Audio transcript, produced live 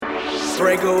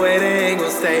Break away, they ain't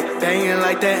gon' stay. Banging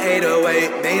like the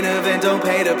 808. Main event don't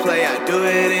pay to play. I do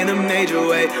it in a major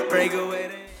way. Break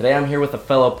away. Today I'm here with a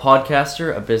fellow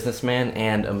podcaster, a businessman,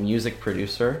 and a music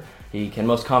producer. He can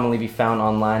most commonly be found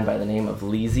online by the name of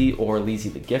Leezy or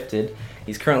Leezy the Gifted.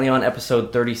 He's currently on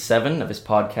episode 37 of his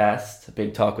podcast,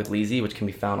 Big Talk with Leezy, which can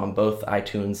be found on both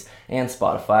iTunes and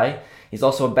Spotify. He's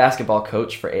also a basketball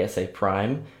coach for ASA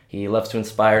Prime. He loves to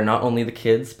inspire not only the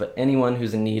kids, but anyone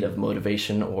who's in need of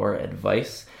motivation or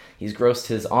advice. He's grossed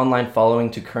his online following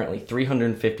to currently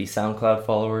 350 SoundCloud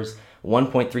followers,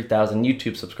 1.3 thousand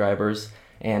YouTube subscribers,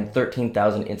 and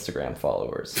 13,000 Instagram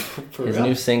followers. His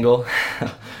new single,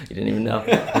 you didn't even know,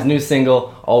 his new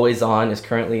single, Always On, is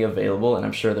currently available, and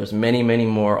I'm sure there's many, many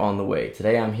more on the way.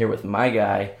 Today I'm here with my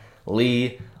guy,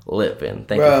 Lee Lippin.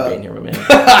 Thank you for being here, my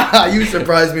man. You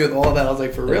surprised me with all that. I was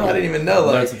like, for real? I didn't even know.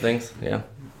 Learned some things, yeah.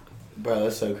 Bro,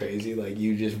 that's so crazy. Like,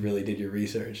 you just really did your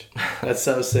research. That's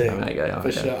so sick.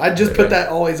 For sure. I just put that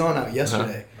Always On out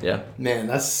yesterday. Yeah. Man,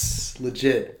 that's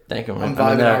legit. Thank you, man. I'm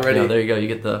vibing already. You know, there you go. You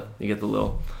get the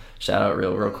little shout out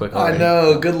real quick. I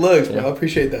know. Good looks, bro. I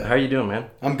appreciate that. How are you doing, man?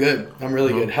 I'm good. I'm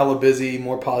really good. Hella busy,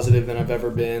 more positive than I've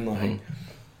ever been. Like,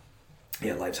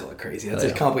 yeah, life's hella crazy. That's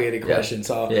a complicated question.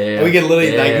 So we could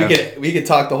literally we could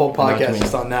talk the whole podcast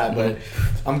just on that. But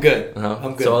I'm good.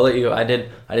 I'm good. So I'll let you. I did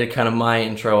kind of my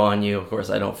intro on you. Of course,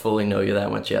 I don't fully know you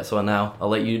that much yet. So now I'll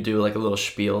let you do like a little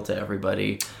spiel to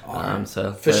everybody.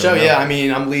 So for sure, yeah. I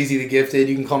mean, I'm Leezy the Gifted.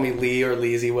 You can call me Lee or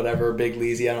Leezy, whatever. Big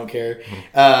Leezy, I don't care.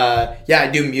 Yeah,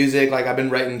 I do music. Like, I've been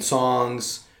writing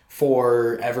songs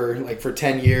forever. Like, for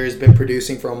 10 years. Been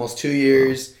producing for almost 2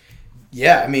 years.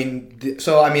 Yeah, I mean,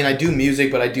 I do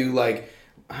music, but I do, like,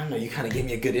 I don't know, you kind of gave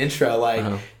me a good intro.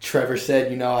 Like, Trevor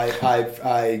said, you know,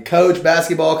 I coach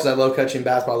basketball because I love coaching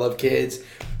basketball. I love kids.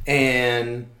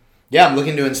 And, yeah, I'm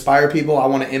looking to inspire people. I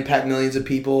want to impact millions of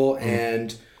people,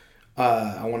 and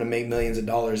I want to make millions of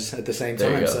dollars at the same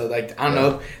time. So, like, I don't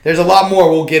know. There's a lot more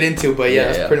we'll get into, but,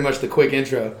 that's pretty much the quick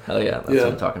intro. Hell yeah, that's what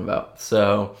I'm talking about.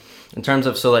 So, in terms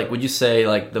of, would you say,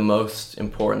 like, the most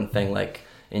important thing, like,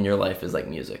 in your life is like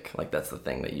music? Like, that's the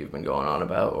thing that you've been going on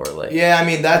about, or like... Yeah, I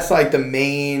mean, that's like the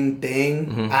main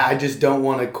thing. I just don't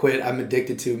want to quit. I'm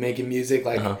addicted to making music.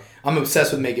 Like, I'm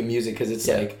obsessed with making music because it's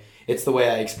like, it's the way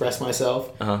I express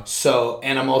myself. So,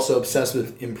 and I'm also obsessed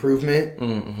with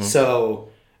improvement. So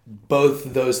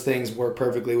both those things work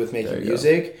perfectly with making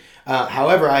music.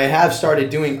 However, I have started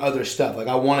doing other stuff. Like,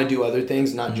 I want to do other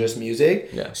things, not just music.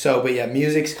 Yeah. So, but yeah,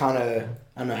 music's kind of...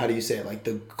 I don't know, how do you say it? Like,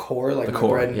 the core? Like, the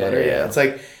core. Bread and butter? Yeah. It's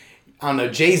like, I don't know,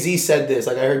 Jay-Z said this.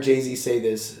 Like, I heard Jay-Z say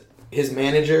this. His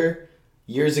manager,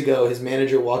 years ago,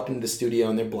 walked into the studio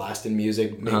and they're blasting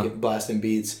music, blasting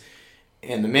beats.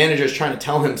 And the manager's trying to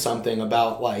tell him something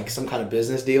about, like, some kind of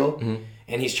business deal.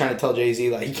 And he's trying to tell Jay-Z,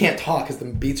 like, he can't talk because the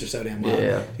beats are so damn loud.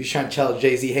 Yeah. He's trying to tell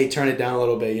Jay-Z, hey, turn it down a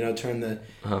little bit, you know, turn the...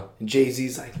 And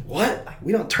Jay-Z's like, what? Like,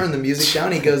 we don't turn the music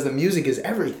down. He goes, the music is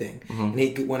everything. And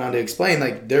he went on to explain,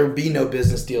 like, there would be no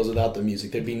business deals without the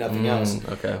music. There'd be nothing else.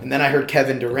 Okay. And then I heard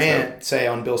Kevin Durant say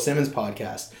on Bill Simmons'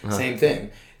 podcast, same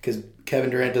thing. Because Kevin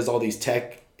Durant does all these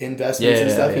tech investments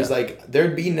and stuff. He's like,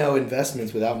 there'd be no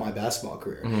investments without my basketball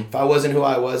career. If I wasn't who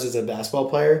I was as a basketball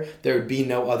player, there'd be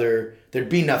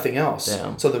nothing else.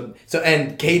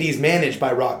 And KD's managed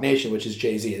by Rock Nation, which is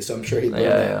Jay-Z, so I'm sure he learned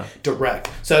that direct.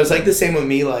 So it's like the same with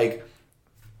me. Like,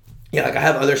 yeah, like, I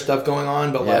have other stuff going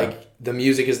on, but like, the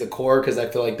music is the core because I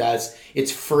feel like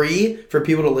it's free for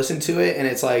people to listen to it, and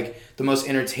it's like the most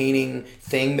entertaining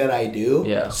thing that I do.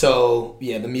 Yeah. So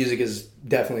yeah, the music is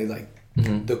definitely like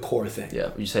the core thing. Yeah,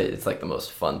 you say it's like the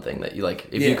most fun thing that you like.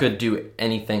 If you could do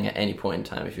anything at any point in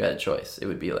time, if you had a choice, it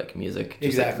would be like music.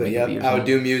 Exactly. Like, I would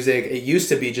do music. It used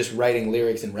to be just writing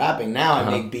lyrics and rapping. Now I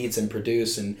make beats and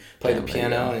produce and play the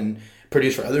piano and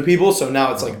produce for other people. So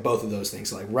now it's like both of those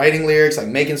things, so like writing lyrics, like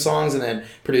making songs, and then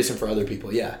producing for other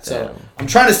people. Yeah. So I'm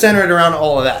trying to center it around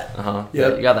all of that.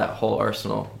 Yeah. You got that whole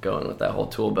arsenal going with that whole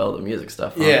tool belt of music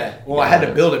stuff. Yeah. Well, I had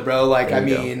to build it, bro. Like, I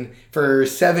mean, for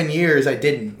 7 years I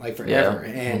didn't, like, forever.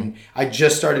 And I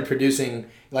just started producing,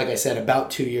 like I said,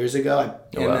 about 2 years ago.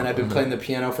 Then I've been playing the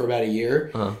piano for about a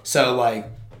year. So like,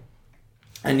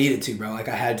 I needed to, bro. Like,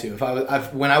 I had to.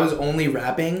 When I was only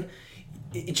rapping,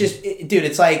 dude,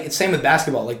 it's like, it's same with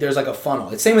basketball. Like, there's like a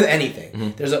funnel. It's same with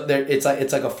anything.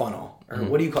 It's like a funnel, or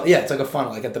what do you call it? Yeah, it's like a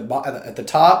funnel. Like, at the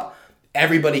top,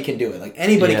 everybody can do it. Like,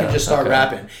 anybody can just start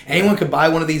rapping. Anyone could buy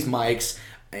one of these mics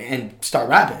and start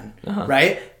rapping,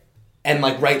 right? And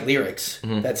like write lyrics.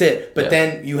 That's it. But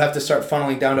then you have to start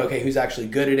funneling down to, okay, who's actually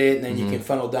good at it, and then you can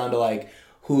funnel down to like,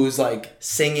 who's like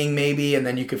singing maybe, and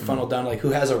then you could funnel down to like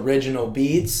who has original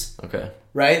beats. Okay.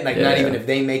 Right? Like not even if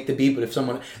they make the beat, but if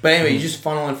someone. But anyway, you just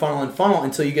funnel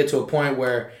until you get to a point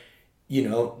where, you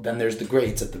know, then there's the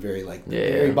greats at the very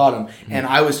very bottom. And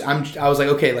I was like,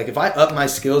 okay, like if I up my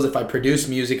skills, if I produce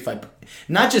music, if I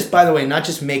not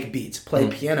just make beats, play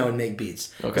piano and make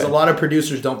beats. Because a lot of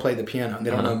producers don't play the piano and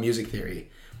they don't know music theory.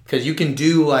 Because you can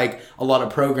do like a lot of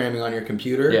programming on your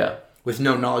computer with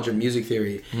no knowledge of music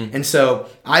theory. And so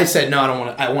I said, no,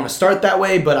 I want to start that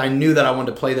way, but I knew that I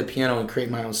wanted to play the piano and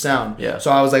create my own sound. Yeah. So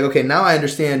I was like, okay, now I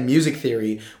understand music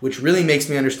theory, which really makes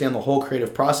me understand the whole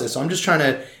creative process. So I'm just trying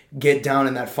to get down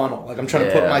in that funnel. Like I'm trying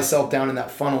to put myself down in that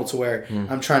funnel to where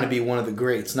I'm trying to be one of the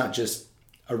greats, not just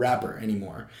a rapper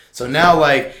anymore. So now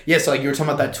like you were talking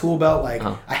about that tool belt, like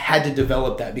I had to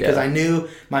develop that because I knew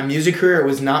my music career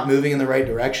was not moving in the right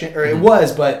direction, or it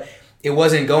was, but it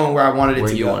wasn't going where I wanted it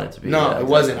to go. Want it to be. No, it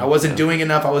wasn't. I wasn't doing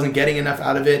enough. I wasn't getting enough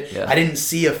out of it. I didn't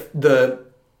see the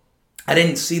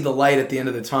light at the end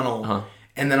of the tunnel.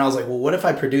 And then I was like, well, what if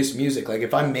I produce music? Like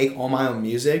if I make all my own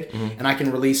music and I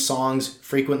can release songs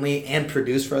frequently and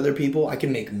produce for other people, I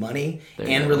can make money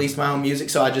and release my own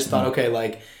music. So I just thought, okay,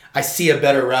 like I see a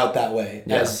better route that way.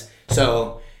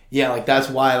 Like that's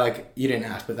why, like you didn't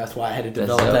ask, but that's why I had to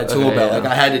develop that tool belt. Like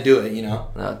I had to do it, you know.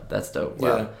 That's dope.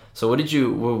 Wow. Yeah. So what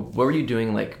were you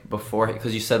doing like before?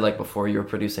 Because you said like before you were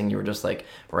producing, you were just like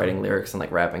writing lyrics and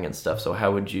like rapping and stuff. So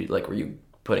how would you like? Were you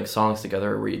putting songs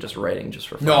together, or were you just writing just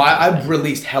for fun? No, I've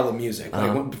released hella music.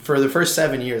 Like for the first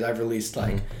 7 years, I've released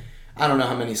like. I don't know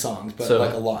how many songs, but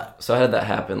like a lot. So how did that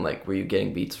happen? Like, were you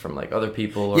getting beats from like other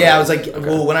people? Or I was like,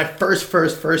 well, when I first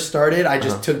started, I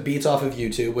just took beats off of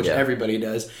YouTube, which everybody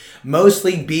does.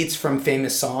 Mostly beats from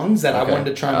famous songs that I wanted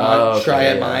to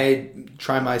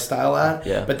try my style at.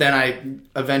 Yeah. But then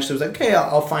I eventually was like, okay,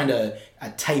 I'll find a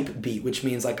type beat, which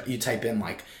means like you type in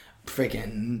like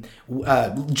freaking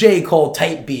J. Cole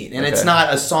type beat, and it's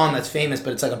not a song that's famous,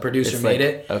 but it's like a producer made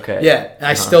it. Okay. Yeah, and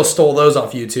I still stole those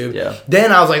off YouTube. Yeah.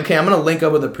 Then I was like, okay, I'm gonna link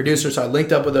up with a producer. So I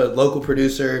linked up with a local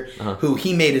producer who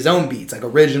he made his own beats, like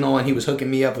original, and he was hooking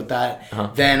me up with that.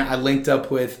 Then I linked up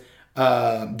with.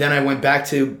 Then I went back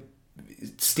to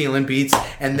stealing beats,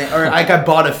 and then I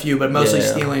bought a few, but mostly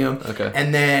stealing them. Okay.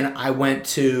 And then I went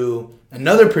to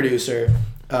another producer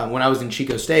when I was in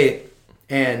Chico State.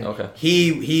 And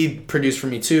he produced for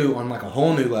me too on like a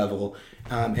whole new level,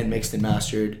 and mixed and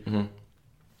mastered.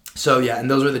 So and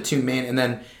those were the two main. And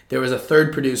then there was a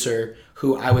third producer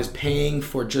who I was paying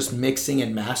for just mixing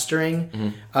and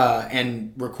mastering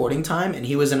and recording time, and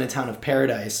he was in a town of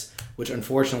Paradise, which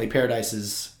unfortunately Paradise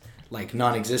is like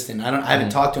non-existent. I haven't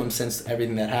talked to him since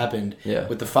everything that happened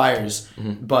with the fires,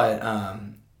 but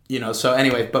so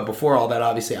anyway, but before all that,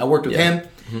 obviously I worked with him.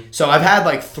 So I've had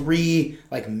like 3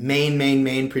 like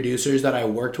main producers that I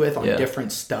worked with on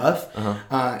different stuff,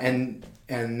 and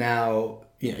now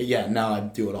now I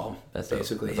do it all. That's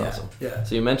basically awesome. Yeah.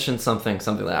 So you mentioned something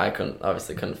that I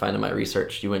couldn't find in my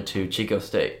research. You went to Chico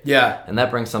State. Yeah. And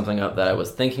that brings something up that I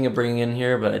was thinking of bringing in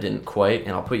here, but I didn't quite.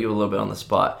 And I'll put you a little bit on the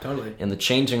spot. Totally. In the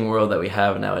changing world that we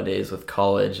have nowadays with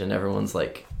college, and everyone's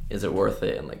like, is it worth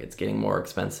it? And like it's getting more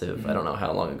expensive. I don't know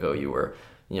how long ago you were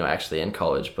actually in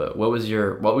college, but what was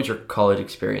your college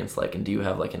experience like, and do you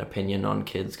have like an opinion on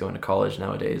kids going to college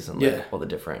nowadays and like all the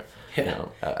different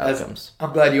outcomes?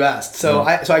 I'm glad you asked. So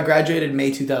I graduated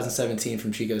May 2017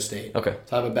 from Chico State. Okay.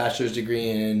 So I have a bachelor's degree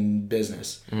in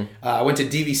business. I went to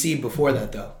DVC before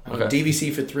that though. I went to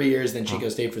DVC for 3 years, then Chico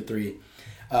State for 3.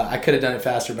 I could have done it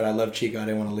faster, but I love Chico. I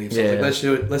didn't want to leave. So I was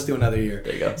like, let's do another year.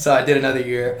 There you go. So I did another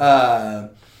year.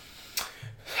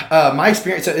 My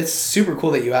experience, so it's super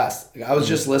cool that you asked. I was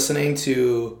just listening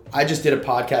to, I just did a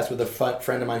podcast with a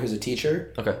friend of mine who's a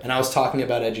teacher. Okay. And I was talking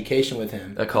about education with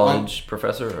him. A college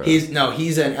professor? Or? He's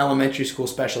an elementary school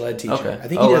special ed teacher. Okay. I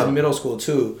think he does middle school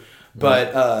too.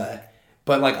 But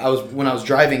like when I was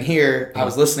driving here, I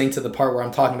was listening to the part where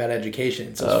I'm talking about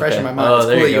education. So it's fresh in my mind.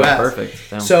 It's cool that you asked. Perfect.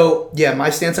 Damn. So my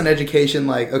stance on education,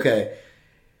 like, okay.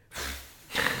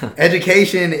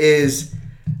 Education is,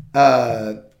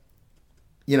 I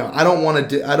don't want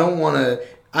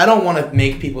to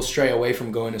make people stray away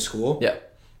from going to school. Yeah,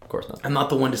 of course not. I'm not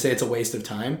the one to say it's a waste of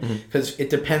time, because it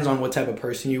depends on what type of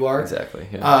person you are. Exactly.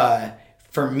 Yeah.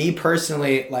 For me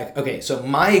personally, like, okay, so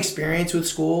my experience with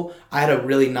school, I had a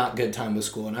really not good time with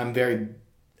school, and I'm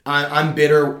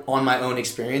bitter on my own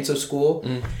experience of school,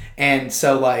 and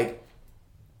so like,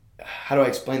 how do I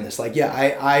explain this? Like,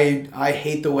 I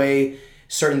hate the way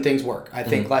certain things work. I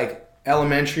think like.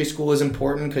 Elementary school is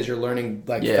important because you're learning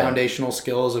like foundational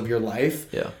skills of your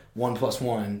life. 1 +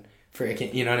 1,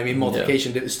 freaking, you know what I mean?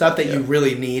 Multiplication, stuff that you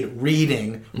really need.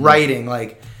 Reading, writing,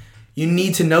 like, You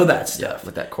need to know that stuff. Yeah,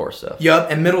 with that core stuff.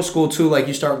 Yup, and middle school too, like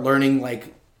you start learning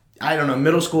like, I don't know,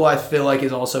 middle school I feel like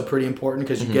is also pretty important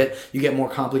because you get more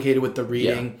complicated with the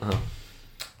reading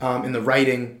and the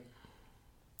writing.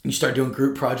 You start doing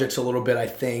group projects a little bit, I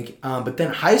think. But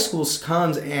then high school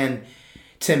comes, and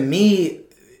to me,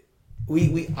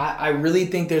 I really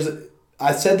think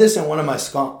I said this in one of my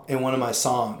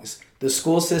songs. The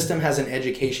school system has an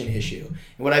education issue.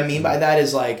 And what I mean by that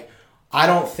is like, I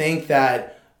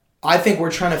think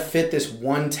we're trying to fit this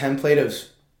one template of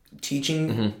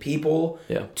teaching people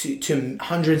to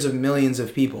hundreds of millions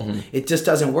of people. It just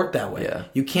doesn't work that way. Yeah.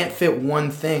 You can't fit one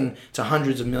thing to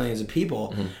hundreds of millions of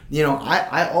people. You know,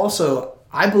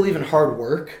 I believe in hard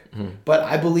work, but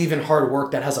I believe in hard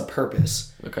work that has a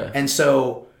purpose. Okay. And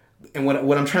so, and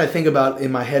what I'm trying to think about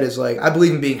in my head is like, I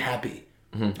believe in being happy.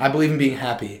 I believe in being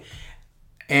happy.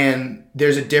 And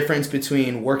there's a difference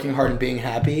between working hard and being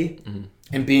happy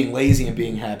and being lazy and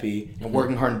being happy and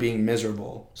working hard and being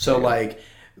miserable. So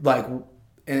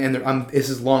this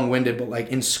is long-winded, but like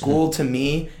in school, to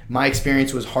me, my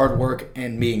experience was hard work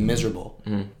and being miserable,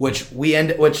 which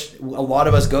a lot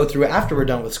of us go through after we're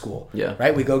done with school. Yeah.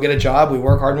 Right? We go get a job, we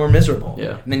work hard, and we're miserable.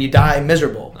 Yeah. And then you die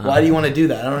miserable. Why do you want to do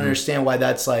that? I don't understand why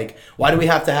that's like. Why do we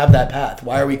have to have that path?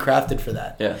 Why are we crafted for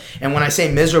that? Yeah. And when I say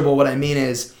miserable, what I mean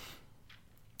is,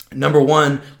 number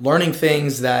one, learning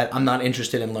things that I'm not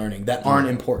interested in learning, that aren't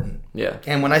important. Yeah.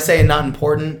 And when I say not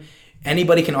important,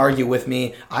 anybody can argue with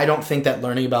me. I don't think that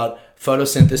learning about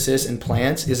photosynthesis in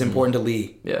plants is important to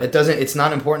Lee. Yeah. It's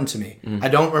not important to me. I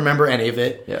don't remember any of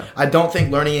it. Yeah. I don't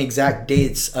think learning exact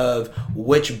dates of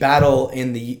which battle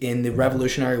in the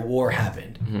Revolutionary War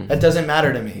happened. That doesn't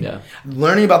matter to me. Yeah.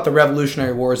 Learning about the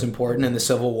Revolutionary War is important, and the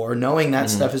Civil War. Knowing that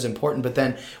stuff is important, but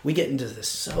then we get into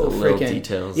this freaking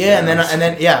details. Yeah, and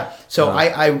then yeah. So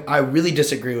I really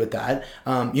disagree with that.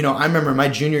 You know, I remember my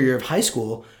junior year of high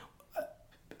school.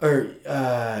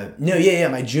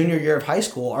 My junior year of high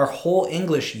school, our whole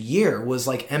English year was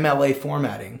like MLA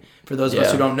formatting. For those of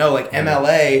us who don't know, like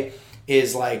MLA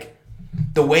is like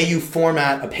the way you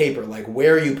format a paper, like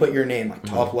where you put your name, like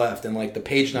top left, and like the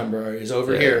page number is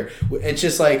over here. It's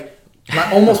just like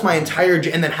almost my entire,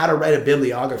 and then how to write a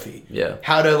bibliography. Yeah.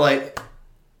 How to like,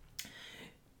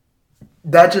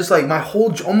 that just like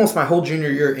almost my whole junior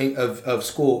year of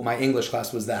school, my English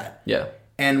class was that. Yeah.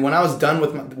 And when I was done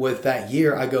with that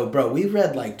year, I go, bro, we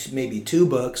read like maybe 2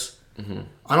 books.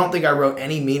 I don't think I wrote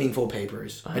any meaningful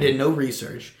papers. I did no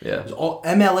research. Yeah. It was all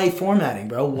MLA formatting,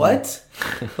 bro. What?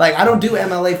 Like, I don't do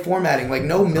MLA formatting. Like,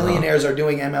 no millionaires are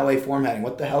doing MLA formatting.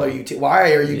 What the hell are you...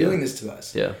 Why are you doing this to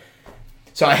us? Yeah.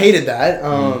 So I hated that.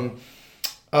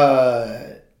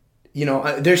 You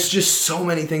know, there's just so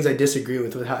many things I disagree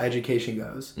with how education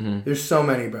goes. There's so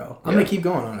many, bro. I'm going to keep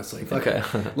going, honestly. Okay.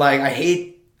 Like, I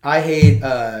hate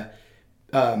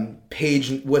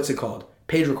page, what's it called?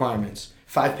 Page requirements.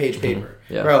 5-page paper.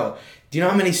 Yeah. Bro, do you know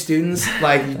how many students,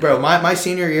 like, bro, my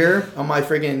senior year on my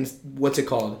friggin', what's it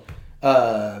called?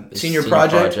 Senior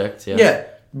project. Yeah.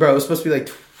 Bro, it was supposed to be like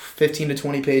 15 to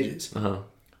 20 pages.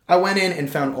 I went in and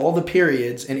found all the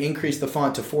periods and increased the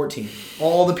font to 14.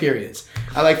 All the periods.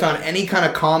 I like found any kind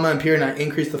of comma and period and I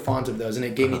increased the font of those and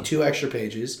it gave me 2 extra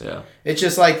pages. Yeah. It's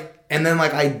just like, and then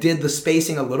like I did the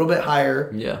spacing a little bit higher.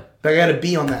 Yeah. But I got a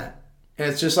B on that. And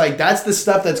it's just like, that's the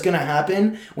stuff that's going to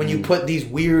happen when you put these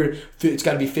weird, it's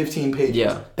got to be 15 pages.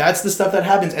 Yeah. That's the stuff that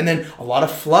happens. And then a lot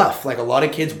of fluff. Like a lot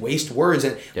of kids waste words.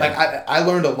 And like I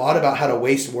learned a lot about how to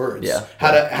waste words. Yeah.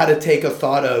 How to take a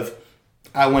thought of,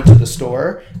 I went to the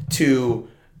store to,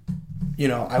 you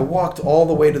know, I walked all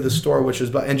the way to the store, which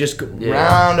was, and just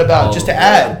roundabout, just to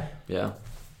add. Yeah.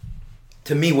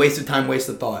 To me, wasted time,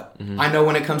 wasted thought. I know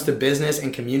when it comes to business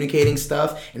and communicating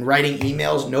stuff and writing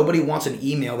emails, nobody wants an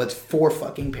email that's 4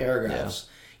 fucking paragraphs.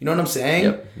 Yeah. You know what I'm saying?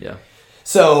 Yep. Yeah.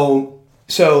 So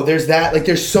there's that. Like,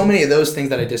 there's so many of those things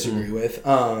that I disagree with.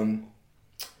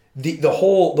 The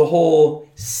whole,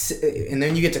 and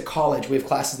then you get to college. We have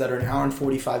classes that are an hour and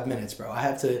 45 minutes, bro. I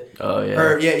have to. Oh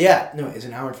yeah. No, it's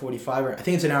an hour and 45, or I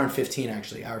think it's an hour and 15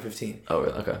 actually. Hour 15. Oh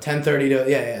really? Okay. 10:30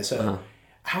 to yeah. So.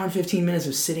 Hour and 15 minutes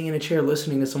of sitting in a chair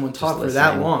listening to someone talk for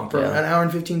that long, for an hour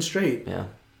and 15 straight. Yeah.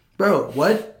 Bro,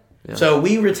 what? Yeah. So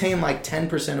we retain like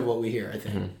 10% of what we hear, I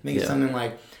think. I think it's something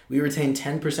like we retain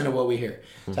 10% of what we hear.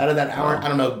 So out of that hour, I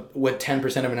don't know what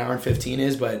 10% of an hour and 15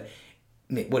 is, but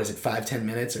what is it, 5-10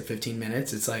 minutes or 15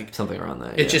 minutes? It's like something around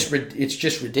that. It's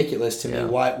just ridiculous to me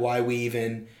why are we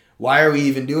even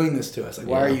doing this to us? Like,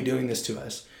 why are you doing this to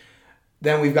us?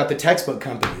 Then we've got the textbook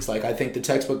companies. Like, I think the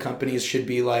textbook companies should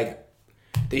be like,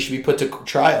 they should be put to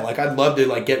trial. Like, I'd love to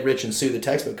like get rich and sue the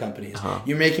textbook companies.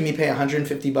 You're making me pay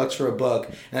 $150 for a book,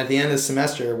 and at the end of the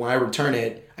semester, when I return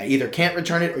it, I either can't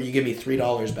return it or you give me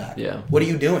 $3 back. Yeah. What are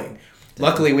you doing?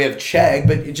 Luckily, we have Chegg,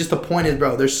 but just the point is,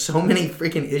 bro, there's so many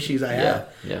freaking issues I have.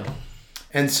 Yeah.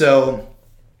 And so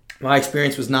my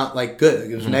experience was not like good.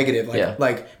 It was negative.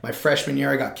 Like my freshman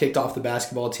year, I got kicked off the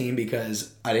basketball team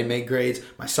because I didn't make grades.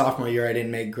 My sophomore year, I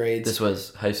didn't make grades. This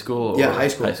was high school? Yeah, high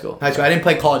school. I didn't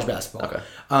play college basketball. Okay.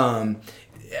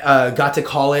 Got to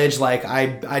college, like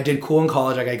I did cool in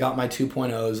college. Like I got my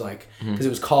 2.0s, like because it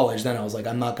was college. Then I was like,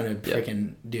 I'm not gonna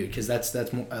freaking do it because that's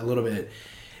a little bit,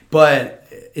 but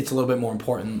it's a little bit more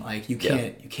important. Like you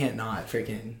can't not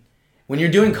freaking when you're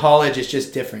doing college. It's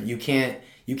just different. You can't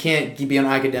be on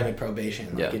academic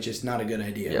probation. Like it's just not a good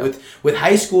idea. Yeah. With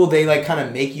high school, they like kind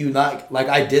of make you like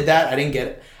I did that. I didn't get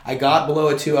it. I got below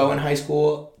a 2.0 in high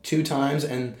school 2 times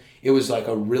and. It was like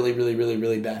a really, really, really,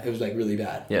 really bad. It was like really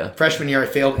bad. Yeah. Freshman year, I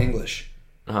failed English.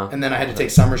 And then I had to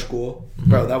take summer school.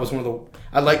 Bro, that was one of the...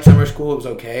 I liked summer school. It was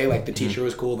okay. Like, the teacher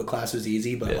was cool. The class was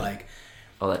easy. But, like...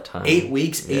 All that time. 8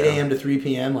 weeks, 8 a.m. to 3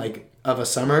 p.m., like, of a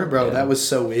summer. Bro, that was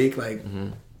so weak. Like...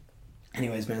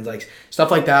 Anyways, man, like, stuff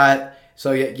like that.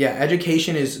 So, yeah,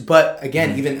 education is... But,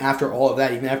 again, even after all of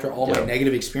that, even after all my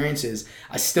negative experiences,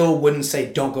 I still wouldn't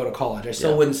say don't go to college. I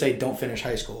still wouldn't say don't finish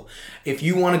high school. If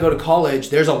you want to go to college,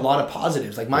 there's a lot of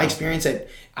positives. Like, my experience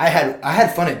I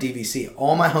had fun at DVC.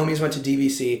 All my homies went to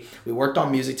DVC. We worked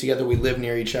on music together. We lived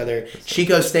near each other.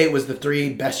 Chico State was the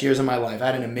 3 best years of my life. I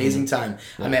had an amazing time.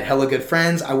 I met hella good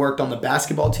friends. I worked on the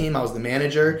basketball team. I was the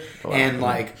manager. And,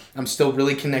 like, I'm still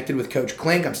really connected with Coach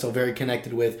Klink. I'm still very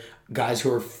connected with guys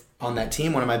who are... on that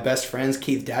team. One of my best friends,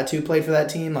 Keith Datu, played for that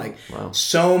team. Like,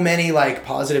 so many, like,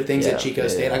 positive things at Chico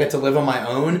State. I got to live on my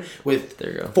own with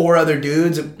 4 other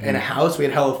dudes in a house. We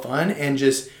had hella fun. And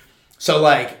just, so,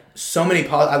 like, so many,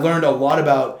 I learned a lot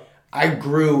about, I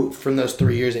grew from those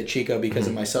 3 years at Chico because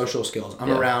of my social skills.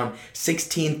 I'm around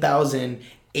 16,000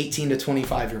 18 to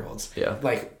 25-year-olds. Yeah.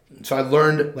 Like, so I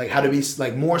learned, like, how to be,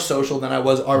 like, more social than I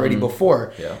was already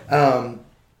before. Yeah.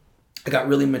 I got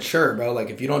really mature, bro. Like,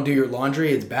 if you don't do your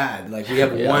laundry, it's bad. Like, we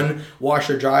have one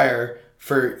washer dryer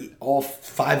for all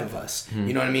 5 of us.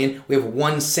 You know what I mean? We have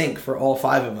one sink for all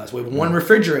 5 of us. We have one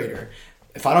refrigerator.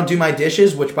 If I don't do my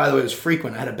dishes, which, by the way, was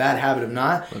frequent, I had a bad habit of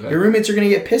not, your roommates are going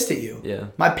to get pissed at you. Yeah.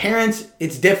 My parents,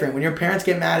 it's different. When your parents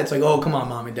get mad, it's like, oh, come on,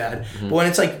 mom and dad. But when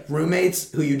it's like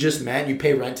roommates who you just met, you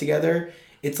pay rent together,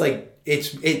 it's like,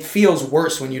 it feels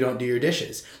worse when you don't do your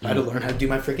dishes. I had to learn how to do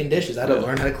my freaking dishes. I had to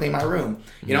learn how to clean my room.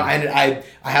 You know, I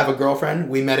have a girlfriend.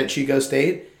 We met at Chico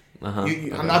State.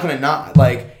 I'm not going to not,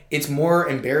 like, it's more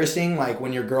embarrassing, like,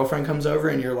 when your girlfriend comes over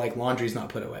and your, like, laundry's not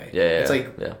put away. It's like,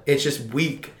 it's just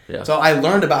weak. So I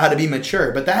learned about how to be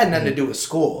mature, but that had nothing to do with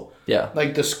school.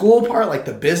 Like, the school part, like,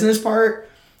 the business part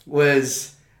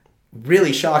was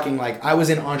really shocking. Like, I was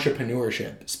in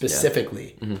entrepreneurship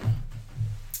specifically.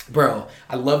 Bro,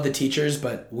 I love the teachers,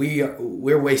 but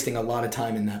we're wasting a lot of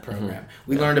time in that program.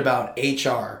 We learned about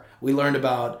HR. We learned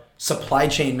about supply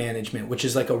chain management, which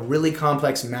is like a really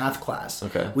complex math class.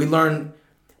 We learned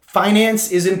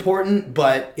finance is important,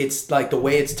 but it's like the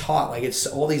way it's taught. Like, it's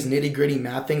all these nitty gritty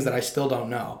math things that I still don't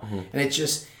know. And it's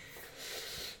just,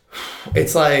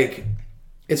 it's like,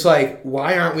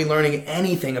 why aren't we learning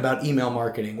anything about email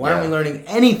marketing? Why aren't we learning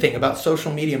anything about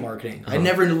social media marketing? I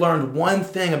never learned one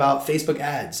thing about Facebook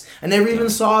ads. I never even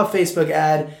saw a Facebook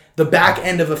ad, the back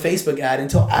end of a Facebook ad,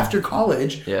 until after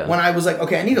college when I was like,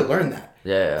 okay, I need to learn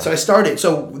that. So I started.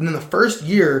 So in the first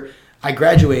year I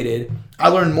graduated, I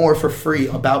learned more for free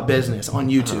about business on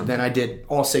YouTube than I did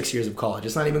all 6 years of college.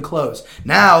 It's not even close.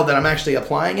 Now that I'm actually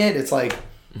applying it, it's like,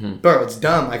 bro, it's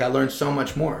dumb. Like, I learned so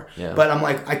much more. But I'm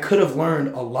like, I could have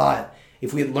learned a lot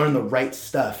if we had learned the right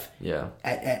stuff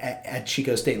at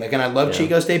Chico State. Like, and I love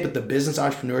Chico State, but the business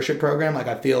entrepreneurship program, like,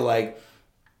 I feel like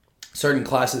certain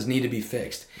classes need to be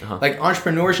fixed. Like,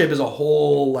 entrepreneurship is a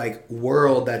whole, like,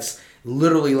 world that's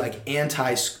literally, like,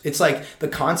 it's like the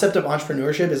concept of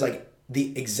entrepreneurship is, like,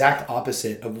 the exact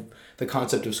opposite of the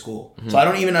concept of school. So I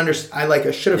don't even understand.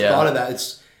 I should have thought of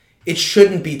that. It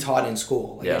shouldn't be taught in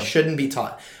school. Like, it shouldn't be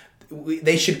taught.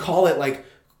 They should call it, like,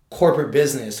 corporate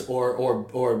business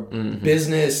or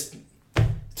business,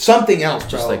 something else,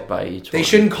 bro. Just like by each one. They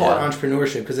shouldn't call it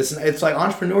entrepreneurship because it's like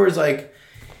entrepreneurs, like,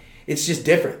 it's just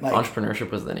different. Like,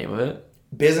 entrepreneurship was the name of it?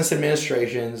 Business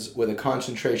administrations with a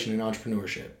concentration in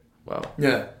entrepreneurship. Wow.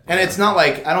 Yeah. And it's not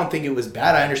like, I don't think it was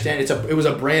bad. I understand it was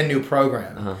a brand new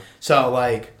program. So,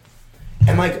 like,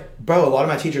 and, like, bro, a lot of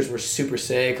my teachers were super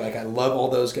sick. Like, I love all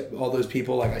those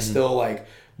people. Like, I still, like,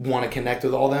 want to connect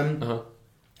with all them.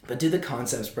 But do the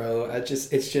concepts, bro.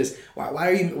 It's just why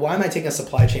am I taking a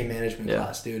supply chain management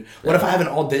class, dude? What if I have an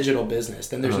all digital business?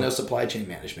 Then there's no supply chain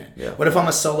management. Yeah. What if I'm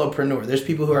a solopreneur? There's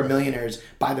people who are millionaires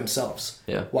by themselves.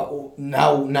 Yeah.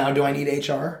 Now do I need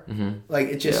HR? Like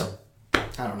it just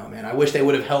I don't know, man. I wish they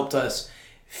would have helped us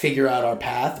figure out our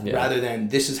path rather than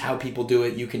this is how people do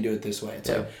it. You can do it this way. It's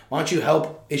like, why don't you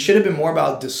help? It should have been more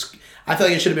about I feel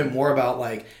like it should have been more about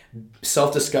like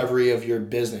self-discovery of your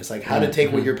business, like how to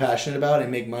take what you're passionate about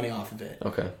and make money off of it.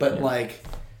 Okay. But like,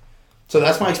 so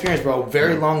that's my experience, bro.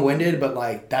 Very long-winded, but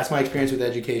like that's my experience with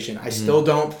education. I still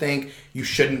don't think you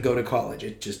shouldn't go to college.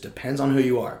 It just depends on who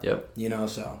you are. Yep. You know,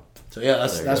 so yeah,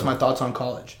 that's my thoughts on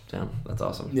college. Damn, that's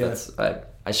awesome. Yeah.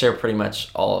 I share pretty much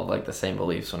all of like the same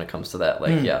beliefs when it comes to that.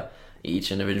 Like,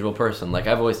 each individual person. Like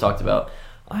I've always talked about,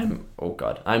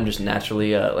 I'm just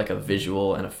naturally like a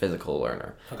visual and a physical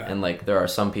learner. Okay. And like there are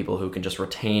some people who can just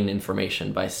retain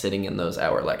information by sitting in those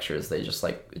hour lectures. They just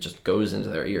like, it just goes into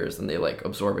their ears and they like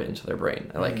absorb it into their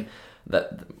brain. And like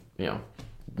that, you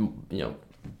know,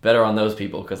 better on those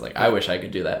people because like I wish I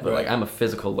could do that, but like I'm a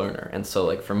physical learner, and so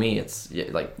like for me it's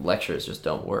like lectures just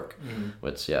don't work.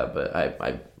 Which but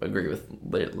I agree with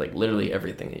like literally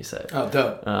everything that you said. Oh,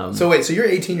 dope. So wait, so you're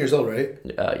 18 years old, right?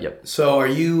 Yep. So are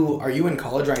you in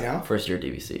college right now? First year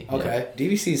DVC. Okay. Yeah.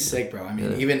 DVC is sick, bro. I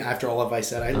mean, even after all of I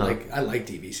said, I like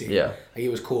DVC. Yeah. Like it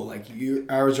was cool. Like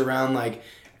I was around like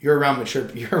you're around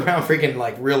freaking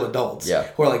like real adults. Yeah.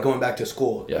 Who are like going back to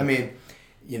school. Yeah. I mean.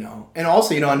 You know, and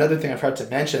also, you know, another thing I forgot to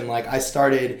mention, like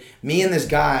me and this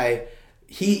guy,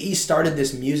 he started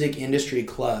this music industry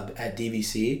club at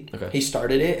DVC. Okay. He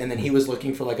started it, and then he was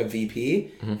looking for like a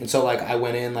VP. And so like I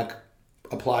went in, like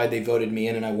applied, they voted me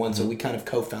in, and I won. So we kind of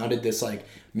co-founded this like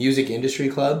music industry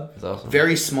club. That's awesome.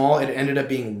 Very small. It ended up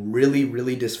being really,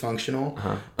 really dysfunctional.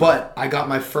 But I got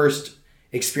my first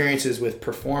experiences with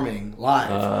performing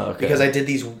live because I did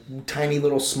these tiny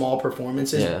little small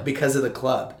performances because of the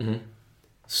club.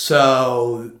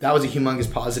 So that was a humongous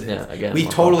positive. Yeah, again, we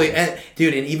totally and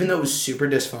even though it was super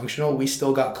dysfunctional, we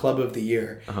still got Club of the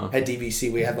Year at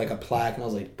DVC. We had like a plaque, and I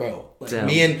was like, bro, like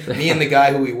me and the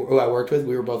guy who I worked with,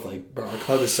 we were both like, bro, our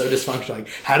club is so dysfunctional. Like,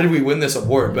 how did we win this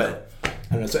award? But I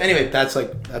don't know. So anyway, that's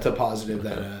a positive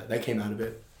that came out of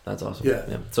it. That's awesome.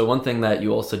 Yeah. So one thing that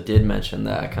you also did mention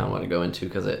that I kind of want to go into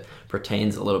because it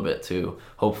pertains a little bit to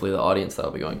hopefully the audience that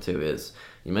I'll be going to is.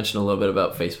 You mentioned a little bit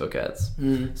about Facebook ads.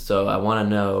 So I want to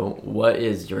know, what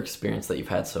is your experience that you've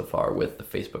had so far with the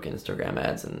Facebook and Instagram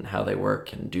ads and how they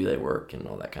work and do they work and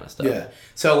all that kind of stuff? Yeah.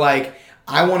 So like,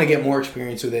 I want to get more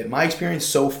experience with it. My experience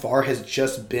so far has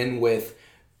just been with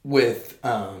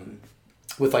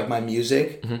like my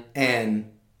music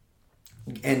and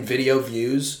video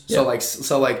views. Yeah.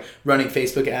 So like running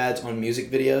Facebook ads on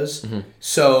music videos.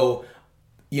 So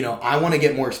you know, I want to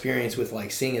get more experience with like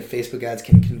seeing if Facebook ads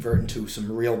can convert into some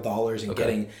real dollars and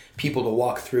getting people to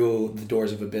walk through the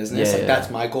doors of a business. That's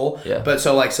my goal. Yeah. But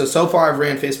so far I've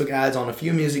ran Facebook ads on a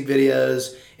few music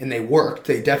videos and they worked.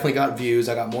 They definitely got views.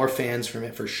 I got more fans from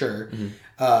it for sure.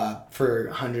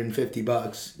 For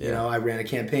 $150, you know, I ran a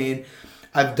campaign.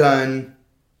 I've done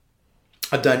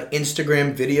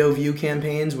Instagram video view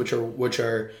campaigns, which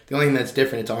are the only thing that's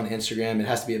different. It's on Instagram. It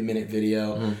has to be a minute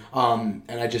video. And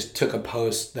I just took a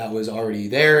post that was already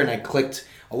there, and I clicked.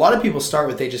 A lot of people start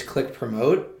with they just click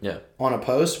promote on a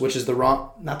post, which is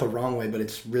not the wrong way, but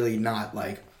it's really not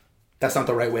like that's not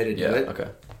the right way to do it. Okay.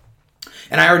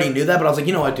 And I already knew that, but I was like,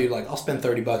 you know what, dude? Like, I'll spend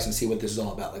 $30 and see what this is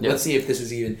all about. Like, let's see if this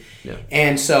is even. Yeah.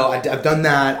 And so I've done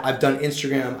that. I've done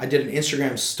Instagram. I did an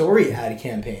Instagram story ad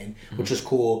campaign, which was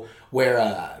cool.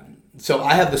 Where so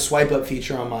I have the swipe up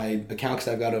feature on my account because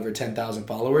I've got over 10,000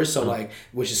 followers. So like,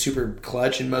 which is super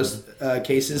clutch in most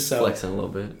cases. So flexing a little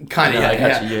bit. Kind of. I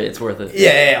got you. It's worth it.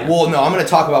 Yeah. Well, no, I'm going to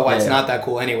talk about why it's not that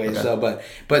cool, anyways. Okay. So,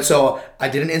 but so I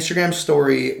did an Instagram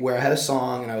story where I had a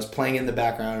song and I was playing it in the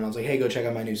background and I was like, hey, go check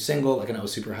out my new single. Like, and I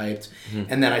was super hyped.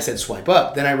 And then I said swipe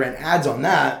up. Then I ran ads on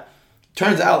that.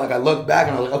 Turns out, like, I looked back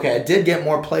and I was like, okay, I did get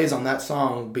more plays on that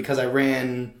song because I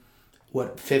ran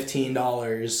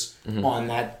 $15 on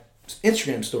that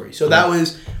Instagram story. So that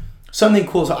was something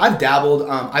cool. So I've dabbled.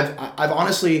 I've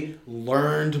honestly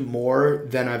learned more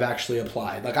than I've actually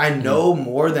applied. Like I know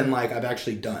more than like I've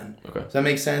actually done. Okay. Does that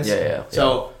make sense? Yeah.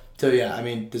 So yeah, I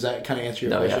mean, does that kind of answer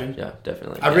your question? Yeah,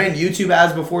 definitely. I ran YouTube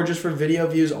ads before just for video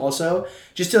views also,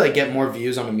 just to like get more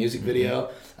views on a music video.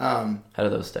 How do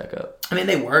those stack up? I mean,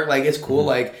 they work. Like it's cool.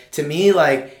 Like to me,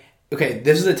 like, okay,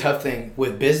 this is a tough thing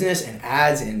with business and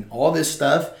ads and all this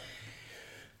stuff.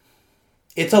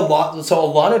 It's a lot. So a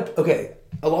lot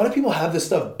of people have this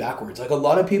stuff backwards. Like a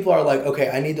lot of people are like, okay,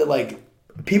 I need to like,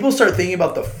 people start thinking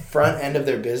about the front end of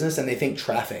their business and they think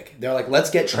traffic. They're like, let's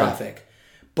get traffic.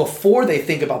 before they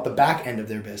think about the back end of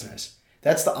their business.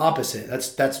 That's the opposite.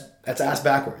 That's ass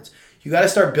backwards. You got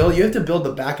to you have to build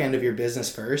the back end of your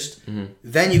business first,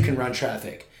 then you can run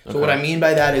traffic. So what I mean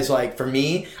by that is, like, for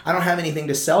me, I don't have anything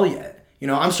to sell yet. You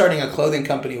know, I'm starting a clothing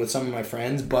company with some of my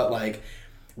friends, but like,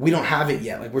 we don't have it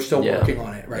yet. Like, we're still working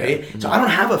on it, right? Yeah. So I don't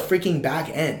have a freaking back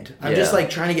end. I'm just like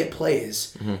trying to get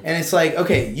plays. And it's like,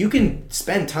 okay, you can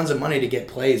spend tons of money to get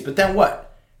plays, but then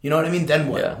what? You know what I mean? Then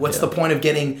what? Yeah. What's the point of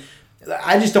getting...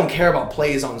 I just don't care about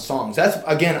plays on songs. That's,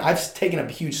 again, I've taken a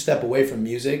huge step away from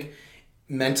music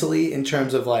mentally in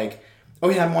terms of like, oh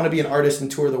yeah, I want to be an artist and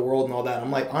tour the world and all that.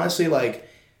 I'm like, honestly, like,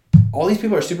 all these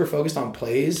people are super focused on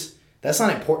plays. That's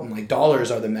not important. Like, dollars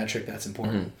are the metric that's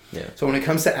important. Yeah. So when it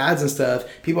comes to ads and stuff,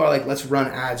 people are like, let's run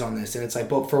ads on this. And it's like,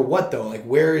 but for what though?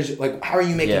 Like, how are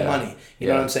you making money? You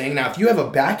know what I'm saying? Now, if you have a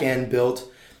back end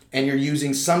built and you're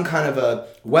using some kind of a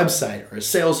website or a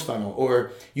sales funnel,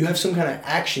 or you have some kind of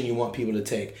action you want people to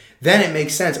take, then it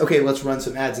makes sense. Okay, let's run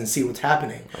some ads and see what's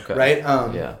happening. Okay.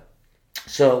 Right?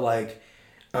 So like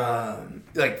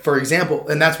for example,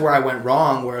 and that's where I went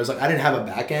wrong, where I was like, I didn't have a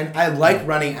back end. I like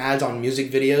running ads on music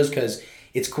videos because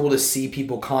it's cool to see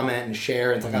people comment and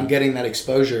share. It's like, I'm getting that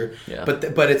exposure. Yeah.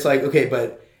 But it's like, okay,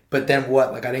 but then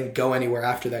what? Like, I didn't go anywhere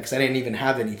after that because I didn't even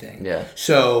have anything. Yeah.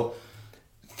 So,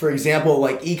 for example,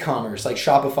 like e-commerce, like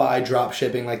Shopify, drop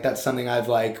shipping, like that's something I've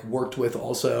like worked with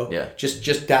also. Yeah.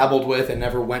 Just dabbled with and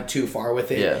never went too far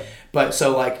with it. Yeah. But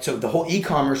so the whole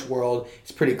e-commerce world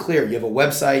is pretty clear. You have a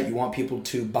website, you want people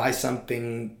to buy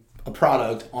something, a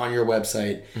product on your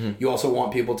website. You also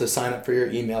want people to sign up for your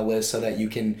email list so that you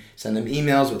can send them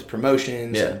emails with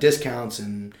promotions and discounts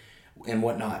and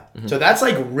whatnot. So that's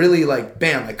like really like,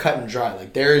 bam, like cut and dry.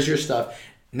 Like, there's your stuff.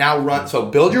 Now so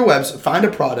build your website, find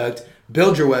a product,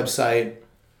 build your website,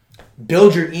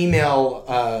 build your email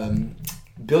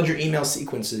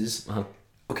sequences.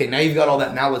 Okay, now you've got all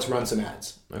that. Now let's run some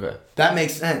ads. Okay. That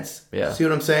makes sense. Yeah. See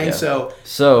what I'm saying? Yeah.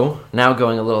 So now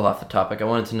going a little off the topic, I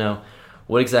wanted to know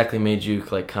what exactly made you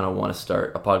like kind of want to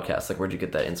start a podcast? Like, where'd you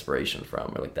get that inspiration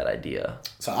from, or like that idea?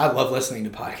 So I love listening to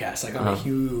podcasts. Like, I'm a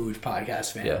huge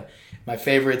podcast fan. Yeah. My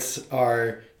favorites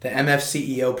are the MF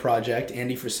CEO Project,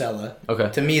 Andy Frisella. Okay.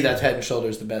 To me, that's head and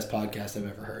shoulders the best podcast I've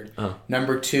ever heard.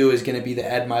 Number 2 is going to be the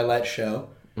Ed Milet Show.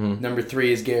 Number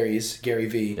 3 is Gary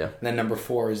V. Yeah. And then number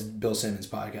 4 is Bill Simmons'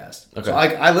 podcast. Okay. So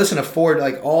I listen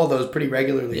to all of those pretty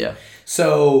regularly. Yeah.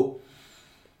 So,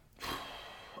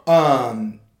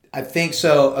 I think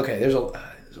so. Okay, there's a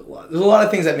lot of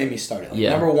things that made me start it. Like,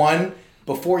 number 1,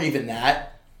 before even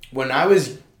that, when I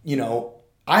was,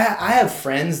 I have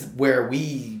friends where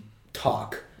we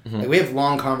talk. Like, we have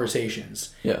long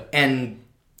conversations. Yeah. And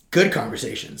good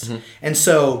conversations. And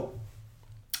so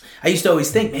I used to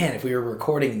always think, man, if we were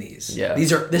recording these,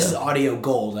 this is audio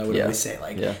gold, I would always say.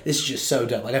 Like, this is just so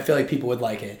dope. Like, I feel like people would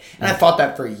like it. And I thought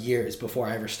that for years before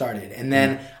I ever started. And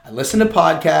then I listened to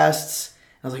podcasts.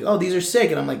 I was like, oh, these are sick.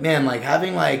 And I'm like, man, like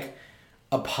having like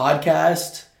a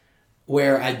podcast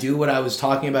where I do what I was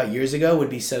talking about years ago would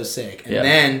be so sick. And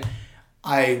then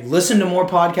I listened to more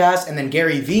podcasts, and then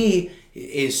Gary V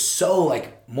is so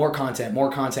like more content,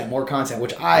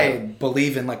 which I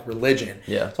believe in like religion.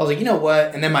 Yeah. So I was like, you know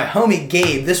what? And then my homie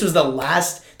Gabe, this was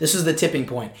the tipping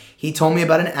point. He told me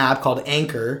about an app called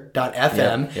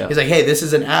Anchor.fm. He's like, hey, this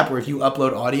is an app where if you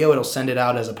upload audio, it'll send it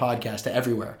out as a podcast to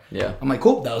everywhere. Yeah. I'm like,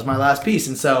 cool. That was my last piece.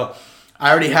 And so I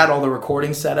already had all the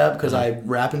recordings set up because I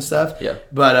rap and stuff. Yeah.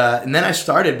 But, and then I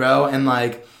started, bro. And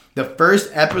like, the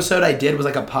first episode I did was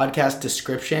like a podcast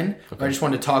description. Where I just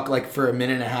wanted to talk like for a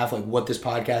minute and a half, like what this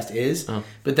podcast is.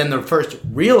 But then the first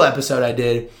real episode I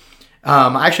did,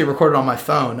 I actually recorded on my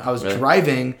phone. I was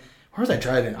driving. Where was I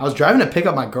driving? I was driving to pick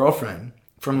up my girlfriend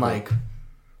from like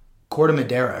Corte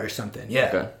Madera or something. Yeah.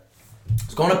 Okay. I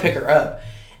was going to pick her up.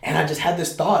 And I just had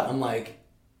this thought. I'm like,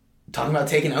 talking about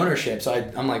taking ownership. So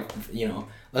I'm like,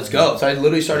 let's go. So I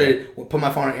literally started, put my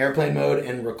phone on airplane mode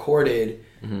and recorded.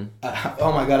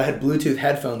 Oh my god, I had Bluetooth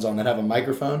headphones on that have a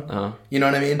microphone. You know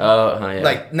what I mean? Yeah.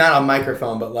 Like, not a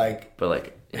microphone, but like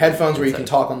headphones where you can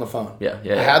talk on the phone. Yeah.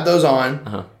 I had those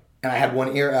on, and I had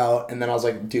one ear out, and then I was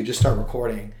like, dude, just start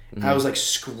recording. I was like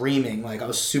screaming, like I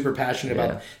was super passionate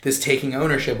about this taking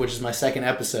ownership, which is my second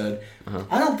episode.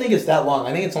 I don't think it's that long.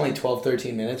 I think it's only 12,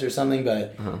 13 minutes or something,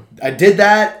 but I did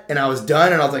that, and I was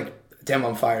done, and I was like, damn,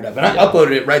 I'm fired up. And I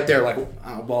uploaded it right there, like,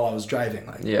 while I was driving.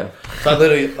 Like, so I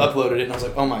literally uploaded it, and I was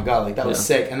like, oh my god, like, that was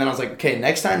sick. And then I was like, okay,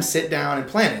 next time, sit down and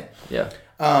plan it. Yeah.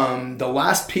 The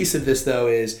last piece of this, though,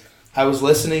 is I was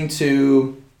listening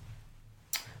to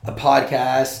a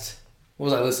podcast.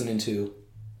 What was I listening to?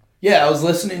 Yeah, I was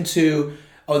listening to,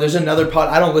 there's another pod.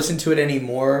 I don't listen to it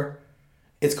anymore.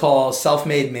 It's called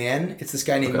Self-Made Man. It's this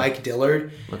guy named Mike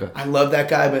Dillard. Okay. I love that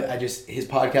guy, but his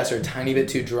podcasts are a tiny bit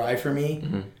too dry for me.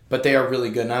 Mm-hmm. But they are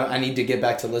really good, and I need to get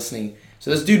back to listening.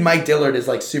 So this dude Mike Dillard is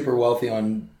like super wealthy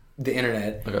on the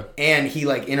internet, and he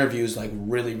like interviews like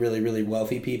really, really, really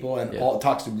wealthy people, and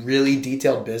talks really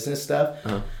detailed business stuff.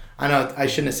 I know I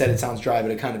shouldn't have said it sounds dry, but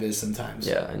it kind of is sometimes.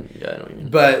 Yeah, I know what you mean.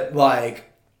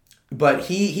 But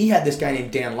he had this guy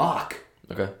named Dan Lok.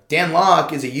 Okay. Dan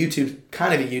Lok is a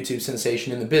YouTube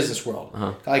sensation in the business world.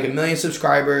 Got like 1 million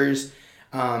subscribers,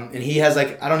 and he has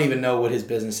like, I don't even know what his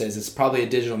business is. It's probably a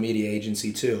digital media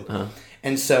agency too.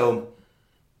 And so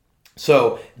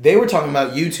they were talking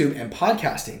about YouTube and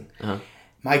podcasting.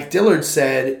 Mike Dillard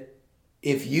said,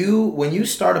 when you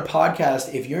start a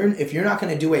podcast, if you're not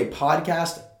going to do a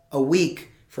podcast a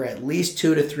week for at least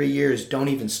 2 to 3 years, don't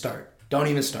even start.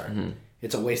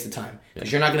 It's a waste of time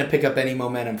because you're not going to pick up any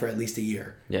momentum for at least a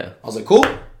year. I was like, cool.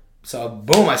 So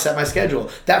boom, I set my schedule.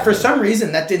 That for some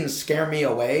reason that didn't scare me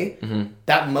away.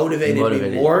 That motivated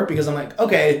me more because I'm like,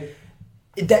 okay,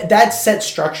 that set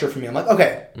structure for me. I'm like,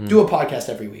 okay, do a podcast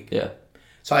every week.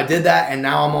 So I did that, and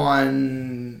now I'm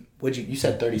on. You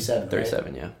said 37?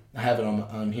 37, right? Yeah. I have it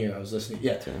on here. I was listening.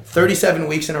 37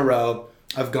 weeks in a row.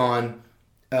 I've gone.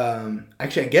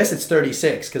 Actually, I guess it's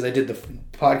 36 because I did the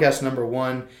podcast number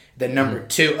 1, then number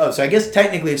 2. Oh, so I guess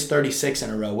technically it's 36 in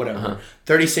a row. Whatever.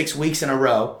 36 weeks in a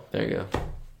row. There you go.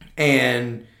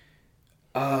 And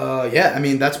I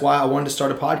mean that's why I wanted to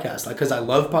start a podcast, like because I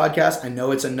love podcasts. I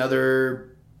know it's another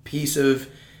piece of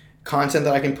content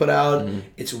that I can put out.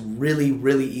 It's really,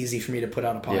 really easy for me to put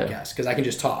out a podcast because I can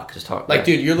just talk. Like,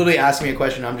 dude, you're literally asking me a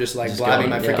question. I'm just like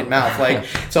blabbing my freaking mouth. Like,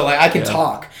 so like I can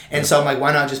talk. And so I'm like,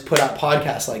 why not just put out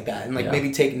podcasts like that and like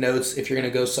maybe take notes if you're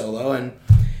going to go solo. And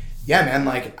yeah, man,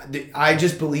 like I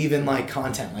just believe in like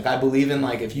content. Like I believe in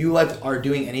like if you like are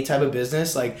doing any type of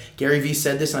business, like Gary Vee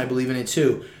said this and I believe in it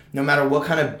too. No matter what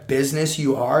kind of business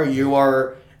you are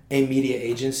a media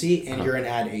agency and you're an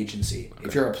ad agency.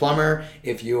 If you're a plumber,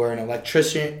 if you are an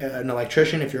electrician,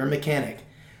 if you're a mechanic,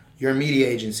 you're a media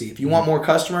agency. If you want more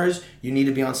customers, you need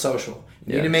to be on social.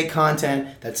 You need to make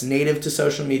content that's native to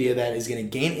social media that is going to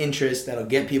gain interest, that'll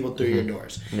get people through your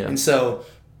doors. And so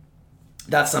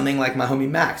that's something like my homie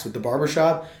Max with the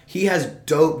barbershop. He has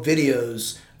dope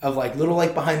videos of like little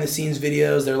like behind the scenes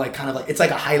videos. They're like kind of like, it's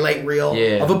like a highlight reel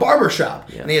of a barbershop.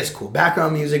 And he has cool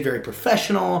background music, very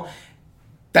professional.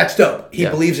 That's dope. He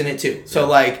believes in it too. So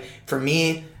like for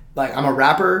me, like I'm a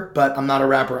rapper, but I'm not a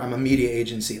rapper. I'm a media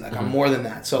agency. Like I'm more than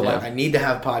that. So like I need to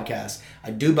have podcasts.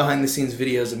 I do behind the scenes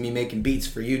videos of me making beats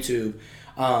for YouTube.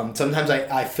 Sometimes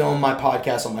I film my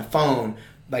podcast on my phone,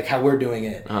 like how we're doing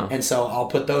it. And so I'll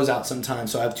put those out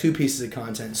sometimes. So I have 2 pieces of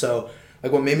content. So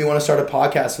like what made me want to start a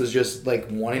podcast was just like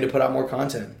wanting to put out more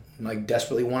content. Like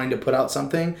desperately wanting to put out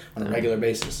something on a regular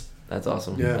basis. That's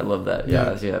awesome. I love that.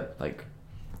 Like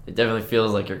it definitely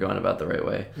feels like you're going about the right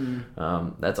way.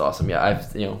 That's awesome.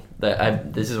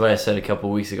 This is what I said a couple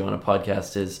of weeks ago on a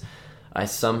podcast is I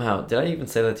somehow, did I even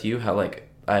say that to you? How like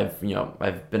I've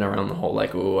been around the whole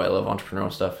like, I love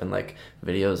entrepreneurial stuff and like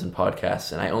videos and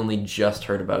podcasts, and I only just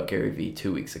heard about Gary Vee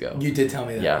 2 weeks ago. You did tell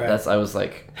me that. Right? I was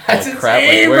like, that's crap,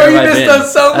 insane, like, where bro, have I been?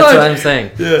 That's so much. That's what I'm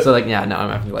saying. So like, now I'm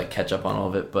having to like catch up on all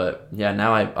of it, but yeah,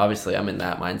 now I'm in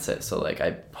that mindset. So like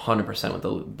I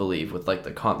 100% believe with like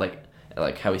the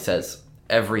like how he says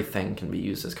everything can be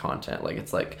used as content. Like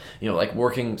it's like, like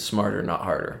working smarter, not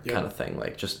harder kind of thing.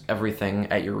 Like just everything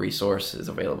at your resource is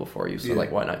available for you. So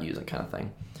like why not use it kind of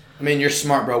thing. I mean, you're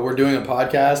smart, bro. We're doing a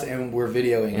podcast and we're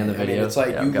videoing and it. The video. I mean, it's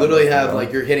like you literally have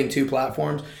like you're hitting 2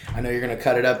 platforms. I know you're gonna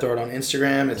cut it up, throw it on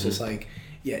Instagram. It's just like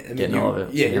all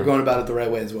of it. You're going about it the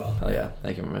right way as well. Oh yeah,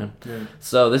 thank you, man.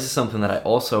 So this is something that I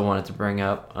also wanted to bring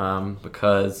up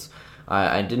because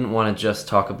I didn't want to just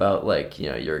talk about like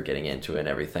you're getting into it and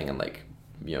everything and like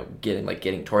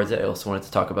getting towards it. I also wanted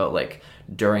to talk about like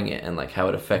during it and like how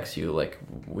it affects you, like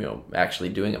actually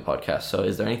doing a podcast. So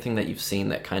is there anything that you've seen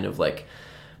that kind of like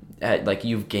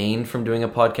you've gained from doing a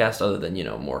podcast other than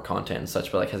more content and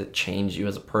such, but like has it changed you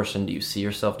as a person? Do you see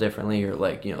yourself differently, or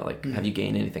like have you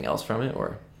gained anything else from it?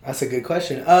 Or that's a good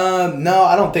question. No,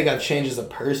 I don't think I've changed as a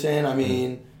person. I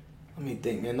mean, let me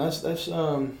think, man. That's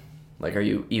like, are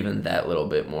you even that little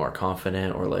bit more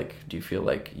confident, or like do you feel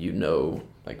like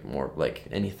like more like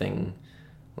anything?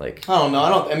 Like I don't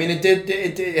know. I mean,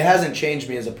 it hasn't changed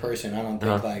me as a person. I don't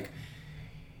think like.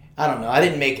 I don't know. I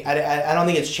don't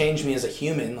think it's changed me as a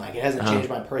human. Like it hasn't changed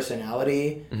my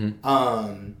personality. Do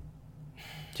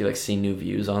you like see new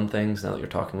views on things now that you're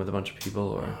talking with a bunch of people,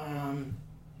 or?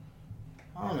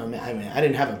 I don't know, man. I mean, I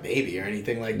didn't have a baby or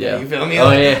anything like that. You feel me? Oh,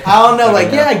 like, yeah. I don't know. Like,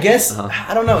 I guess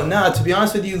I don't know. No, to be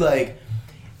honest with you, like,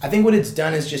 I think what it's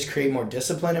done is just create more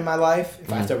discipline in my life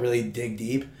if I have to really dig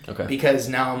deep. Okay. Because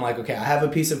now I'm like, okay, I have a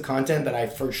piece of content that I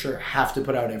for sure have to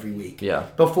put out every week. Yeah.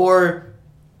 Before,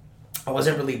 I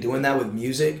wasn't really doing that with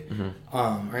music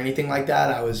or anything like that.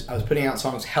 I was putting out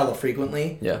songs hella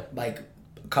frequently. Yeah. Like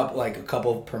a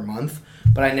couple per month,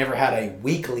 but I never had a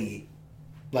weekly,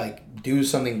 like do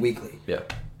something weekly. Yeah.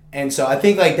 And so I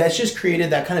think like that's just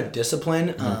created that kind of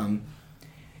discipline.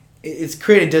 It's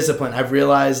created discipline. I've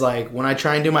realized like when I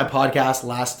try and do my podcast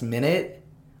last minute,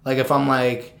 like if I'm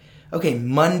like, okay,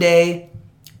 Monday,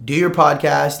 do your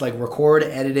podcast, like record,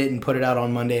 edit it, and put it out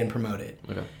on Monday and promote it.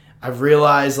 Okay. I've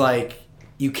realized like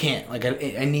you can't. Like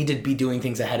I need to be doing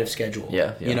things ahead of schedule.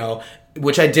 Yeah. You know,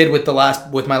 which I did with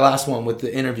my last one with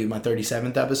the interview, my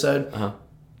 37th episode.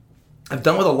 I've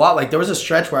done with a lot. Like there was a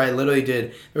stretch where I literally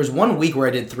there was 1 week where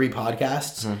I did 3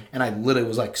 podcasts and I literally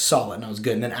was like solid and I was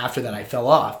good. And then after that I fell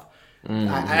off.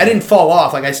 I didn't fall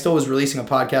off. Like I still was releasing a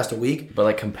podcast a week. But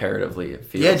like comparatively it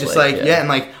feels and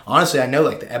like honestly I know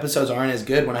like the episodes aren't as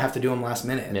good when I have to do them last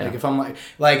minute. Yeah. Like if I'm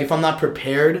like if I'm not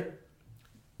prepared,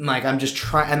 like I'm just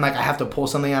trying and like I have to pull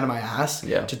something out of my ass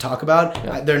to talk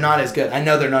about, they're not as good. I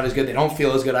know they're not as good. They don't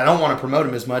feel as good. I don't want to promote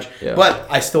them as much, but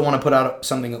I still want to put out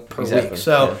something per week.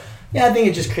 So I think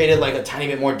it just created like a tiny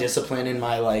bit more discipline in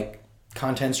my like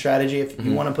content strategy, if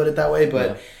you want to put it that way.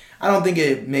 But I don't think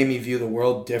it made me view the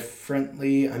world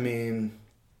differently. I mean,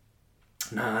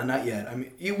 nah, not yet. I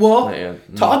mean,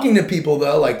 talking to people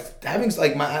though, like having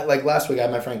like last week I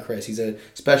had my friend Chris. He's a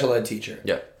special ed teacher.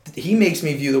 Yeah, he makes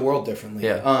me view the world differently.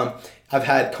 Yeah. I've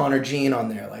had Connor Jean on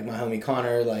there, like my homie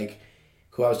Connor, like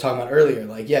who I was talking about earlier.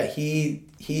 Like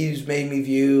he's made me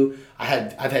view.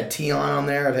 I've had Tion on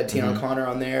there. I've had Tion Connor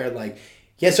on there. Like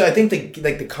so I think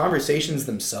the conversations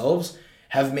themselves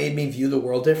have made me view the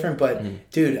world different.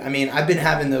 But dude, I mean, I've been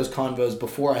having those convos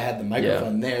before I had the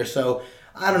microphone there. So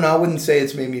I don't know. I wouldn't say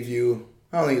it's made me view.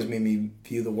 I don't think it's made me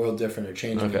view the world different or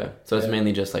change. Okay, so it's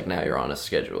mainly just like now you're on a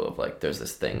schedule of like there's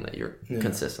this thing that you're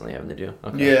consistently having to do.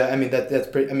 Okay. Yeah, I mean that's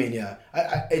pretty. I mean,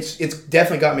 it's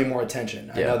definitely got me more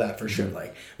attention. I know that for sure.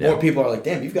 Like more people are like,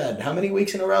 damn, you've got how many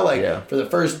weeks in a row? Like for the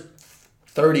first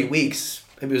 30 weeks,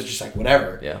 it was just like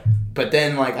whatever. Yeah. But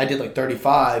then like I did like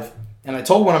 35. And I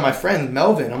told one of my friends,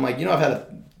 Melvin, I'm like, you know,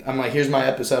 I'm like, here's my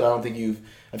episode. I don't think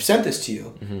I've sent this to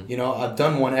you. You know, I've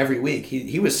done one every week.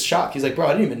 He was shocked. He's like, bro,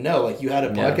 I didn't even know. Like, you had a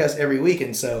podcast every week.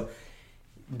 And so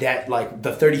that, like,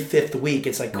 the 35th week,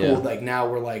 it's like, cool. Yeah. Like, now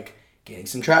we're, like, getting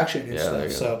some traction and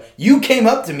stuff. So you came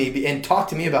up to me and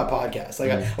talked to me about podcasts. Like,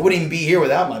 I wouldn't even be here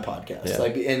without my podcast. Yeah.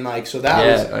 Like, and, like, so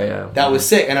that was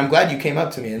sick. And I'm glad you came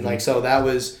up to me. And, like, so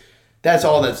that's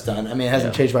all that's done. I mean, it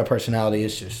hasn't changed my personality.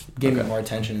 It's just gave me more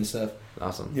attention and stuff.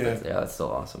 Awesome. Yeah. That's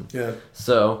still awesome. Yeah.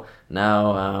 So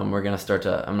now we're gonna start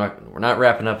to. We're not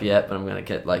wrapping up yet, but I'm gonna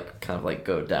get like kind of like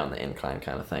go down the incline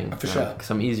kind of thing. For sure.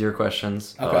 Some easier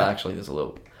questions. Okay. Actually, there's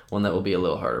one that will be a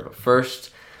little harder. But first,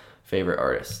 favorite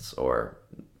artists or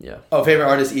Oh, favorite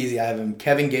artist, easy. I have him.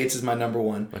 Kevin Gates is my number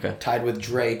one. Okay. Tied with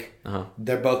Drake.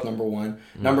 They're both number one.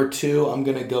 Number 2, I'm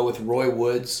gonna go with Roy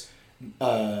Woods.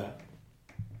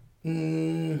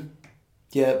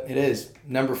 Yeah, it is.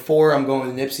 Number 4, I'm going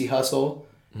with Nipsey Hussle.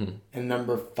 And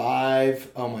number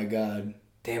 5, oh my god.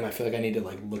 Damn, I feel like I need to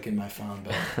like look in my phone,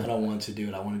 but I don't want to do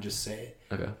it. I want to just say it.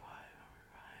 Okay.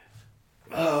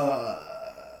 5.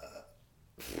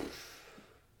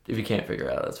 If you can't figure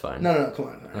it out, that's fine. No, come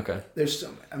on. Okay. There's so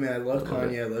many. I mean, I love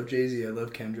Kanye, I love Jay-Z, I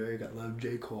love Kendrick, I love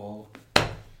J. Cole.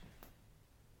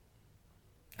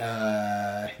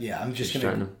 I'm just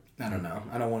gonna... I don't know.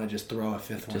 I don't want to just throw a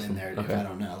 5th one in there if I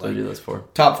don't know. Like, so you do those 4.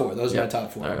 Top 4. Those are my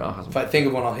top 4. All right, awesome. If I think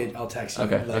of one, I'll text you.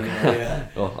 Okay.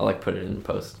 Well, I'll like put it in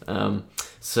post.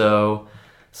 So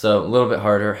a little bit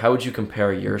harder. How would you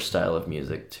compare your style of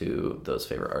music to those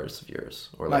favorite artists of yours?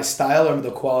 Or my style or the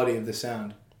quality of the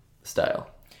sound? Style.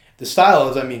 The style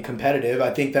is, competitive.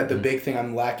 I think that the big thing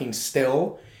I'm lacking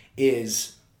still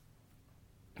is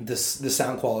the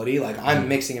sound quality. Like I'm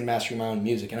mixing and mastering my own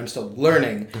music and I'm still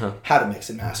learning how to mix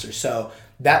and master. So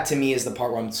that to me is the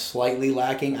part where I'm slightly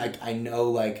lacking. I know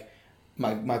like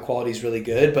my quality is really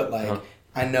good, but like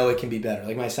I know it can be better.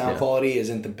 Like my sound quality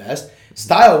isn't the best.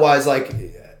 Style wise, like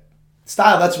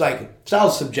style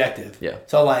is subjective. Yeah.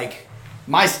 So like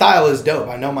my style is dope.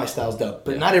 I know my style's dope,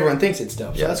 but not everyone thinks it's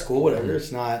dope. So that's cool. Whatever.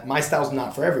 It's not, my style's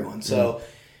not for everyone. So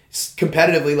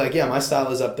competitively, like, my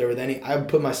style is up there with I would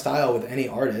put my style with any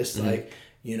artist, like,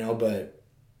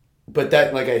 but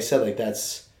that, like I said, like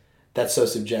that's so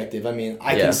subjective. I mean,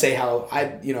 I can say how I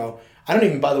don't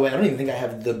even think I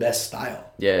have the best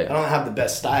style. Yeah. I don't have the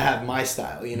best style. I have my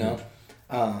style, you know?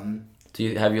 Do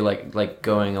you have you like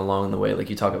going along the way, like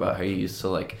you talk about how you used to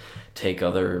like take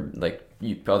other like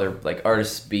other like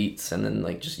artists' beats and then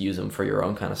like just use them for your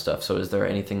own kind of stuff. So is there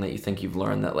anything that you think you've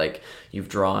learned that like you've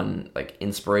drawn like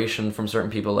inspiration from certain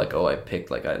people? Like, oh, I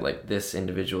like this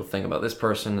individual thing about this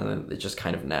person, and then it just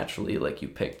kind of naturally like you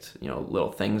picked, you know,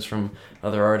 little things from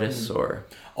other artists or.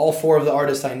 All 4 of the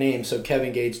artists I named, so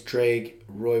Kevin Gates, Drake,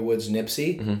 Roy Woods,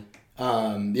 Nipsey.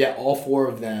 All 4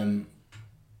 of them,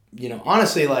 you know,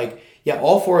 honestly, like,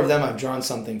 all 4 of them I've drawn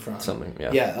something from.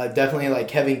 Definitely, like,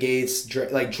 Kevin Gates,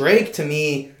 Drake to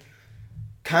me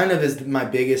kind of is my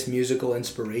biggest musical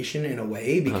inspiration in a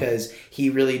way, because he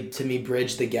really, to me,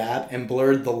 bridged the gap and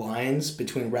blurred the lines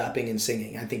between rapping and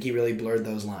singing. I think he really blurred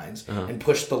those lines and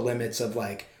pushed the limits of,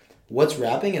 like, what's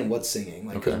rapping and what's singing.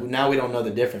 Like, 'cause now we don't know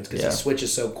the difference because he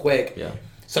switches so quick. Yeah.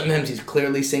 Sometimes he's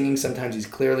clearly singing, sometimes he's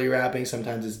clearly rapping,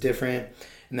 sometimes it's different.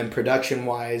 And then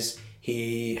production-wise,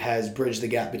 he has bridged the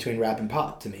gap between rap and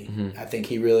pop to me. I think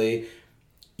he really,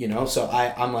 you know, so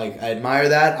I'm like, I admire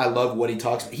that. I love what he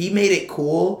talks about. He made it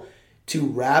cool to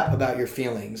rap about your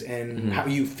feelings and how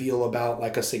you feel about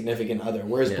like a significant other.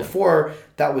 Whereas before,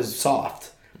 that was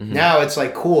soft. Now it's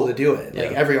like cool to do it.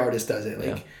 Like every artist does it.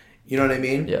 Like, you know what I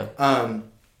mean? Yeah.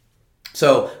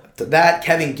 So that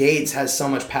Kevin Gates has so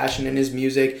much passion in his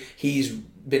music. He's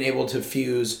been able to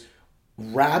fuse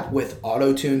rap with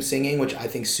auto-tune singing, which I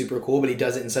think is super cool, but he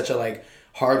does it in such a like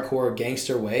hardcore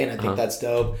gangster way, and I think that's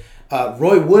dope.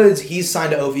 Roy Woods, he's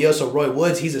signed to OVO, so Roy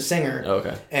Woods, he's a singer.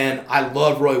 Okay. And I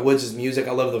love Roy Woods' music.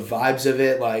 I love the vibes of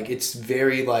it. Like, it's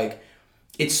very like,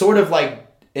 it's sort of like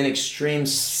an extreme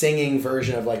singing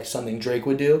version of like something Drake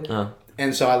would do.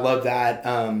 And so I love that.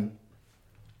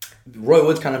 Roy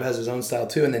Woods kind of has his own style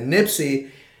too. And then Nipsey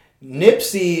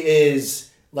is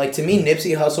like, to me,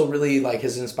 Nipsey Hussle really like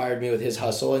has inspired me with his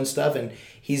hustle and stuff. And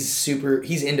he's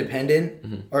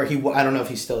independent, or I don't know if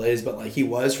he still is, but like he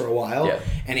was for a while. Yeah.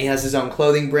 And he has his own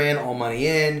clothing brand, All Money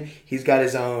In. He's got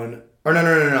his own, or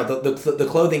no. The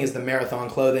clothing is the Marathon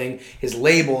clothing. His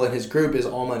label and his group is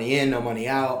All Money In, No Money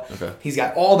Out. Okay. He's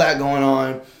got all that going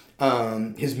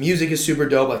on. His music is super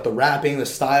dope. Like the rapping, the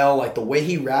style, like the way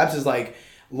he raps is like,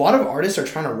 a lot of artists are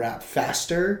trying to rap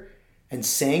faster and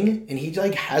sing, and he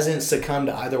like hasn't succumbed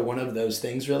to either one of those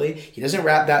things really. He doesn't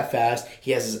rap that fast.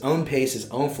 He has his own pace, his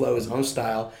own flow, his own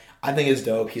style. I think it's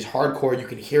dope. He's hardcore. You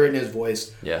can hear it in his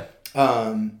voice. Yeah.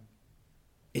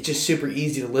 It's just super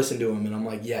easy to listen to him, and I'm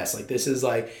like, yes, like this is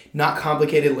like not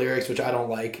complicated lyrics, which I don't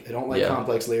like. I don't like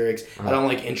complex lyrics. I don't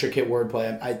like intricate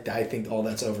wordplay. I think all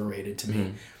that's overrated to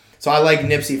me. So I like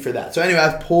Nipsey for that. So anyway,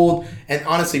 I've pulled, and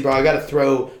honestly, bro, I got to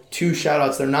throw 2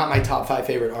 shout-outs. They're not my top 5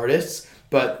 favorite artists,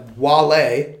 but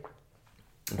Wale,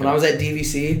 when I was at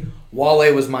DVC,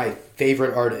 Wale was my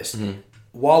favorite artist.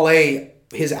 Wale,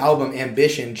 his album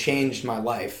Ambition changed my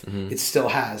life. It still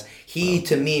has. He,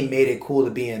 to me, made it cool to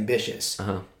be ambitious.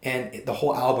 And the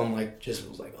whole album, like, just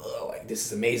was like, oh, like, this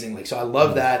is amazing. Like, so I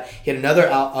love that. He had another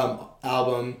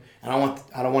album, and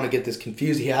I don't want to get this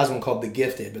confused. He has one called The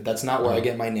Gifted, but that's not where I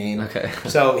get my name. Okay.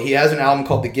 So he has an album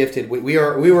called The Gifted. We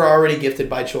were already gifted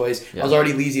by choice. Yeah. I was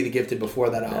already Leezy the Gifted before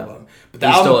that album. But the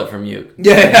album, stole it from you.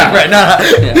 Yeah, right.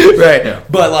 Right. Yeah.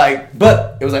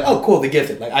 But it was like, oh, cool, The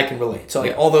Gifted. Like, I can relate. So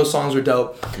like all those songs were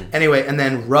dope. Anyway, and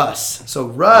then Russ. So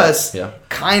Russ,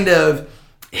 kind of,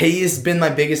 he's been my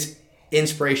biggest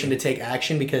inspiration to take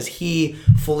action because he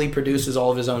fully produces all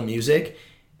of his own music.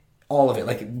 All of it,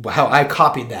 like how I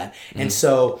copied that. And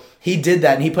so he did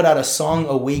that, and he put out a song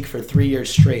a week for 3 years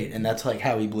straight, and that's like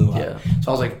how he blew up. Yeah. So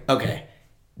I was like, okay,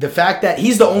 the fact that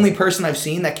he's the only person I've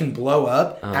seen that can blow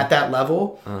up at that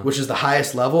level, which is the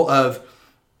highest level of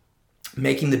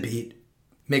making the beat,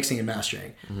 mixing and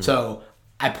mastering. So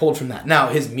I pulled from that. Now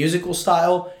his musical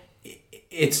style,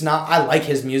 it's not, I like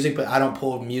his music, but I don't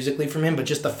pull musically from him. But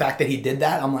just the fact that he did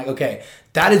that, I'm like, okay,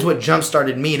 that is what jump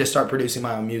started me to start producing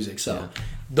my own music. So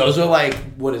those are like,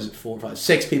 what is it, 4 or 5,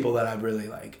 6 people that I've really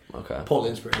like pulled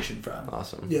inspiration from.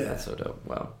 Awesome. Yeah. That's so dope.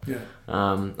 Wow.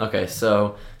 Yeah. Okay,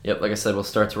 so, like I said, we'll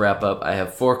start to wrap up. I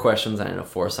have 4 questions. I know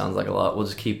 4 sounds like a lot. We'll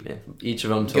just keep each of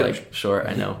them to like short.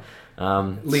 I know.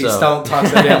 Please don't talk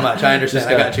so damn much. I understand.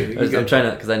 I got you. I'm trying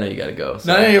to, because I know you got to go.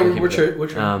 So we're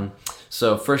true.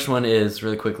 So first one is,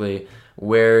 really quickly,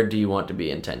 where do you want to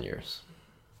be in 10 years?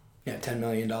 Yeah, $10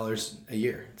 million a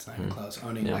year. It's not even close.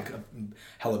 Owning like a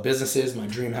hella businesses, my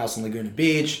dream house in Laguna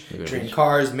Beach, dream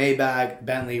cars, Maybach,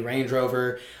 Bentley, Range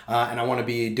Rover, and I want to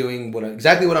be doing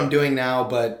exactly what I'm doing now,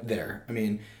 but there. I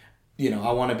mean,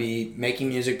 I want to be making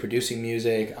music, producing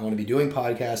music. I want to be doing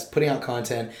podcasts, putting out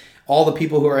content. All the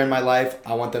people who are in my life,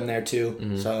 I want them there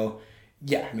too. So,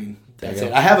 yeah, I mean, that's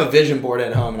it. I have a vision board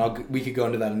at home, and we could go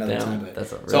into that another time.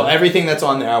 But so everything that's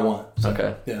on there, I want. So,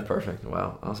 okay. Yeah. Perfect.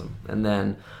 Wow. Awesome. And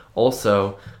then,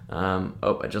 Also,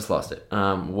 I just lost it.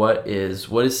 What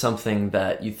is something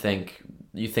that you think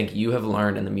you have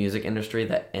learned in the music industry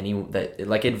that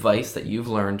like advice that you've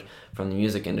learned from the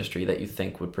music industry that you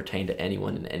think would pertain to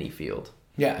anyone in any field?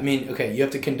 Yeah, I mean, okay, you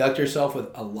have to conduct yourself with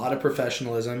a lot of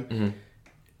professionalism. Mm-hmm.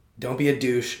 Don't be a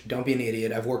douche. Don't be an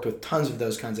idiot. I've worked with tons of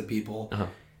those kinds of people. Uh-huh.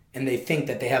 And they think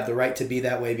that they have the right to be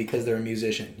that way because they're a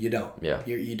musician. You don't. Yeah.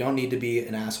 You don't need to be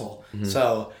an asshole. Mm-hmm.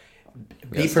 So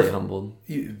Stay humbled.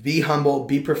 Be humble.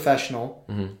 Be professional.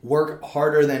 Mm-hmm. Work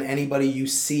harder than anybody you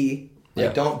see.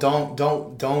 Like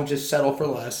don't just settle for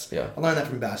less. Yeah. I learned that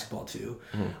from basketball too.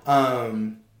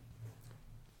 Mm-hmm.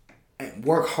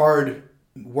 Work hard.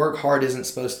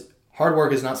 Hard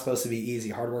work is not supposed to be easy.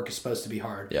 Hard work is supposed to be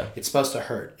hard. Yeah. It's supposed to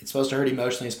hurt. It's supposed to hurt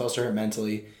emotionally. It's supposed to hurt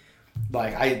mentally.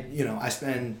 Like I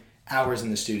spend hours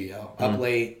in the studio up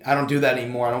late. I don't do that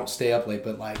anymore. I don't stay up late.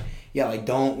 But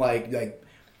don't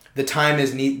the time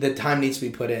needs to be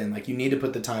put in. Like you need to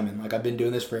put the time in. Like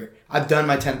I've done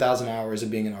my 10,000 hours of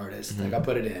being an artist. Like I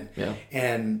put it in. Yeah.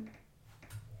 And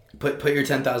put your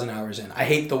 10,000 hours in. I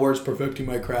hate the words perfecting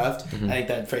my craft. I think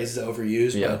that phrase is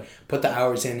overused. Yeah. But put the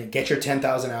hours in. Get your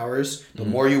 10,000 hours. The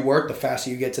more you work, the faster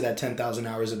you get to that 10,000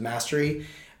 hours of mastery.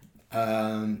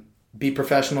 Be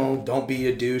professional. Don't be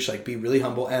a douche. Like be really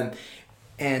humble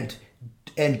and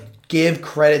give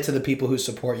credit to the people who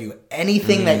support you.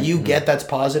 Anything that you get that's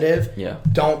positive,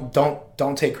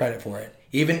 don't take credit for it.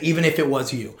 Even if it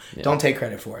was you, don't take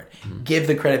credit for it. Give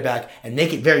the credit back and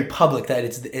make it very public that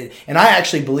it's. And I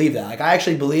actually believe that. Like I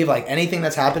actually believe like anything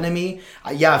that's happened to me.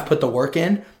 I've put the work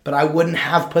in, but I wouldn't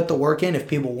have put the work in if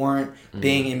people weren't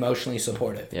being emotionally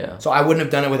supportive. Yeah. So I wouldn't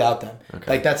have done it without them.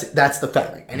 Okay. Like that's the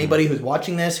fact. Like anybody who's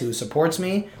watching this, who supports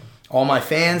me, all my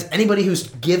fans, anybody who's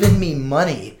given me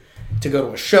money to go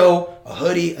to a show, a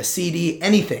hoodie, a CD,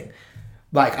 anything.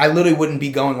 Like, I literally wouldn't be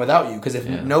going without you. Because if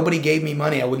nobody gave me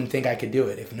money, I wouldn't think I could do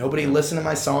it. If nobody listened to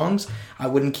my songs, I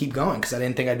wouldn't keep going because I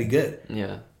didn't think I'd be good.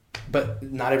 Yeah. But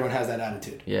not everyone has that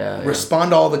attitude. Yeah.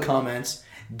 Respond to all the comments.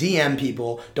 DM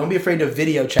people. Don't be afraid to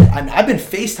video chat. I've been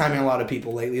FaceTiming a lot of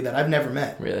people lately that I've never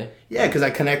met. Really? Yeah, because I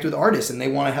connect with artists and they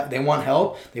want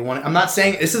help. I'm not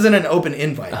saying this isn't an open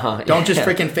invite. Don't just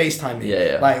freaking FaceTime me.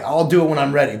 Yeah. Like I'll do it when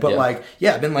I'm ready. But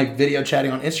I've been like video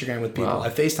chatting on Instagram with people. Wow. I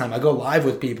FaceTime. I go live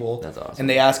with people. That's awesome. And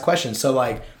they ask questions. So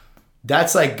like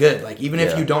that's like good. Like even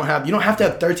if you don't have to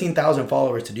have 13,000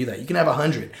 followers to do that. You can have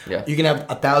 100. Yeah. You can have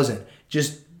 1,000.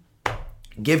 Just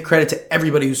give credit to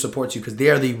everybody who supports you because they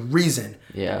are the reason.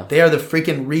 Yeah. They are the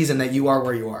freaking reason that you are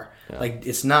where you are. Yeah. Like,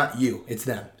 it's not you. It's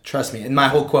them. Trust me. And my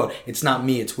whole quote, it's not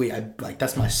me, it's we.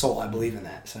 That's my soul. I believe in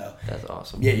that. So that's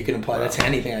awesome. Yeah, you can apply that to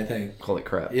anything, I think. Holy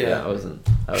crap. Yeah. I was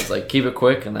like, keep it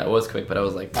quick, and that was quick, but I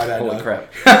was like, holy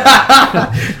crap.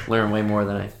 Learn way more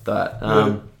than I thought.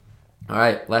 All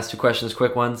right, last two questions,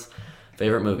 quick ones.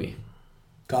 Favorite movie?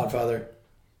 Godfather.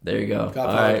 There you go. Godfather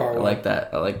all right, Part 1.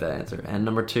 I like that answer. And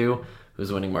number 2,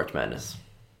 who's winning March Madness?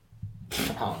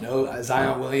 I don't know.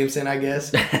 Zion Williamson, I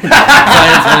guess. Zion's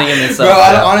winning it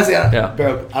himself.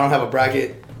 Bro, I don't have a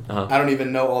bracket. I don't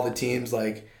even know all the teams.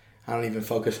 Like, I don't even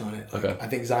focus on it. Like, Okay. I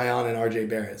think Zion and RJ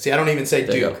Barrett. See, I don't even say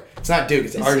There you Duke. go. It's not Duke.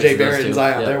 It's RJ Barrett and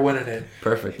Zion. Yeah. They're winning it.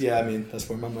 Perfect. Yeah, I mean, that's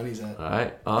where my money's at. All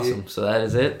right, awesome. So that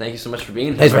is it. Thank you so much for being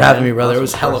here. Thanks for having me, brother. Awesome. It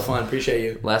was hella fun. Appreciate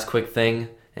you. Last quick thing.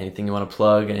 Anything you want to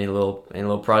plug? Any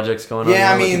little projects going on?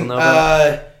 Yeah, I mean,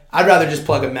 I'd rather just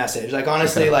plug a message. Like,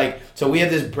 honestly, so we have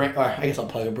this brand. Or I guess I'll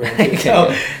plug a brand too.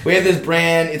 So we have this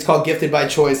brand. It's called Gifted by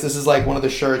Choice. This is like one of the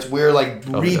shirts. We're like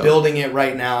rebuilding it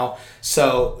right now.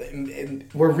 So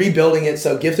we're rebuilding it.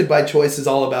 So Gifted by Choice is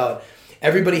all about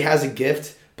everybody has a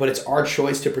gift, but it's our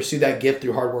choice to pursue that gift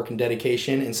through hard work and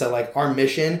dedication. And so like our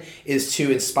mission is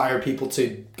to inspire people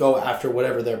to go after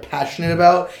whatever they're passionate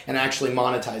about and actually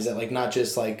monetize it. Like not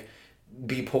just like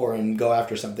be poor and go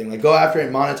after something. Like go after it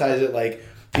and monetize it. Like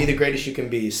be the greatest you can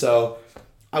be. So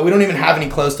we don't even have any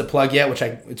clothes to plug yet,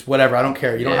 it's whatever. I don't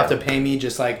care. You don't have to pay me.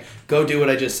 Just like go do what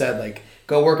I just said. Like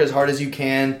go work as hard as you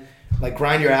can. Like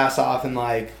grind your ass off and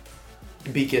like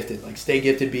be gifted. Like stay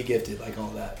gifted, be gifted. Like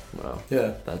all that. Wow.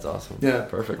 Yeah. That's awesome. Yeah.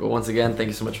 Perfect. Well, once again, thank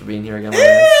you so much for being here again, my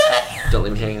man. Don't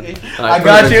leave me hanging. Right, I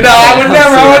got you. No, I would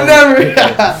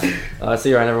never. See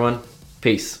you around, everyone.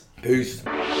 Peace. Peace.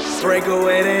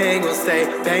 Breakaway, they ain't gon' stay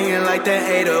banging like the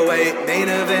 808. Main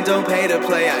event don't pay to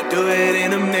play, I do it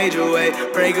in a major way.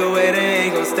 Breakaway, they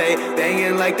ain't gon' stay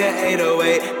banging like the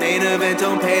 808. Main event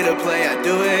don't pay to play, I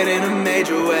do it in a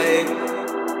major way.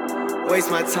 Waste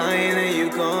my time and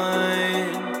you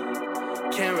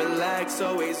gone. Can't relax,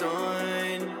 always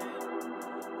on.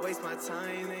 Waste my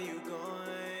time and you gone.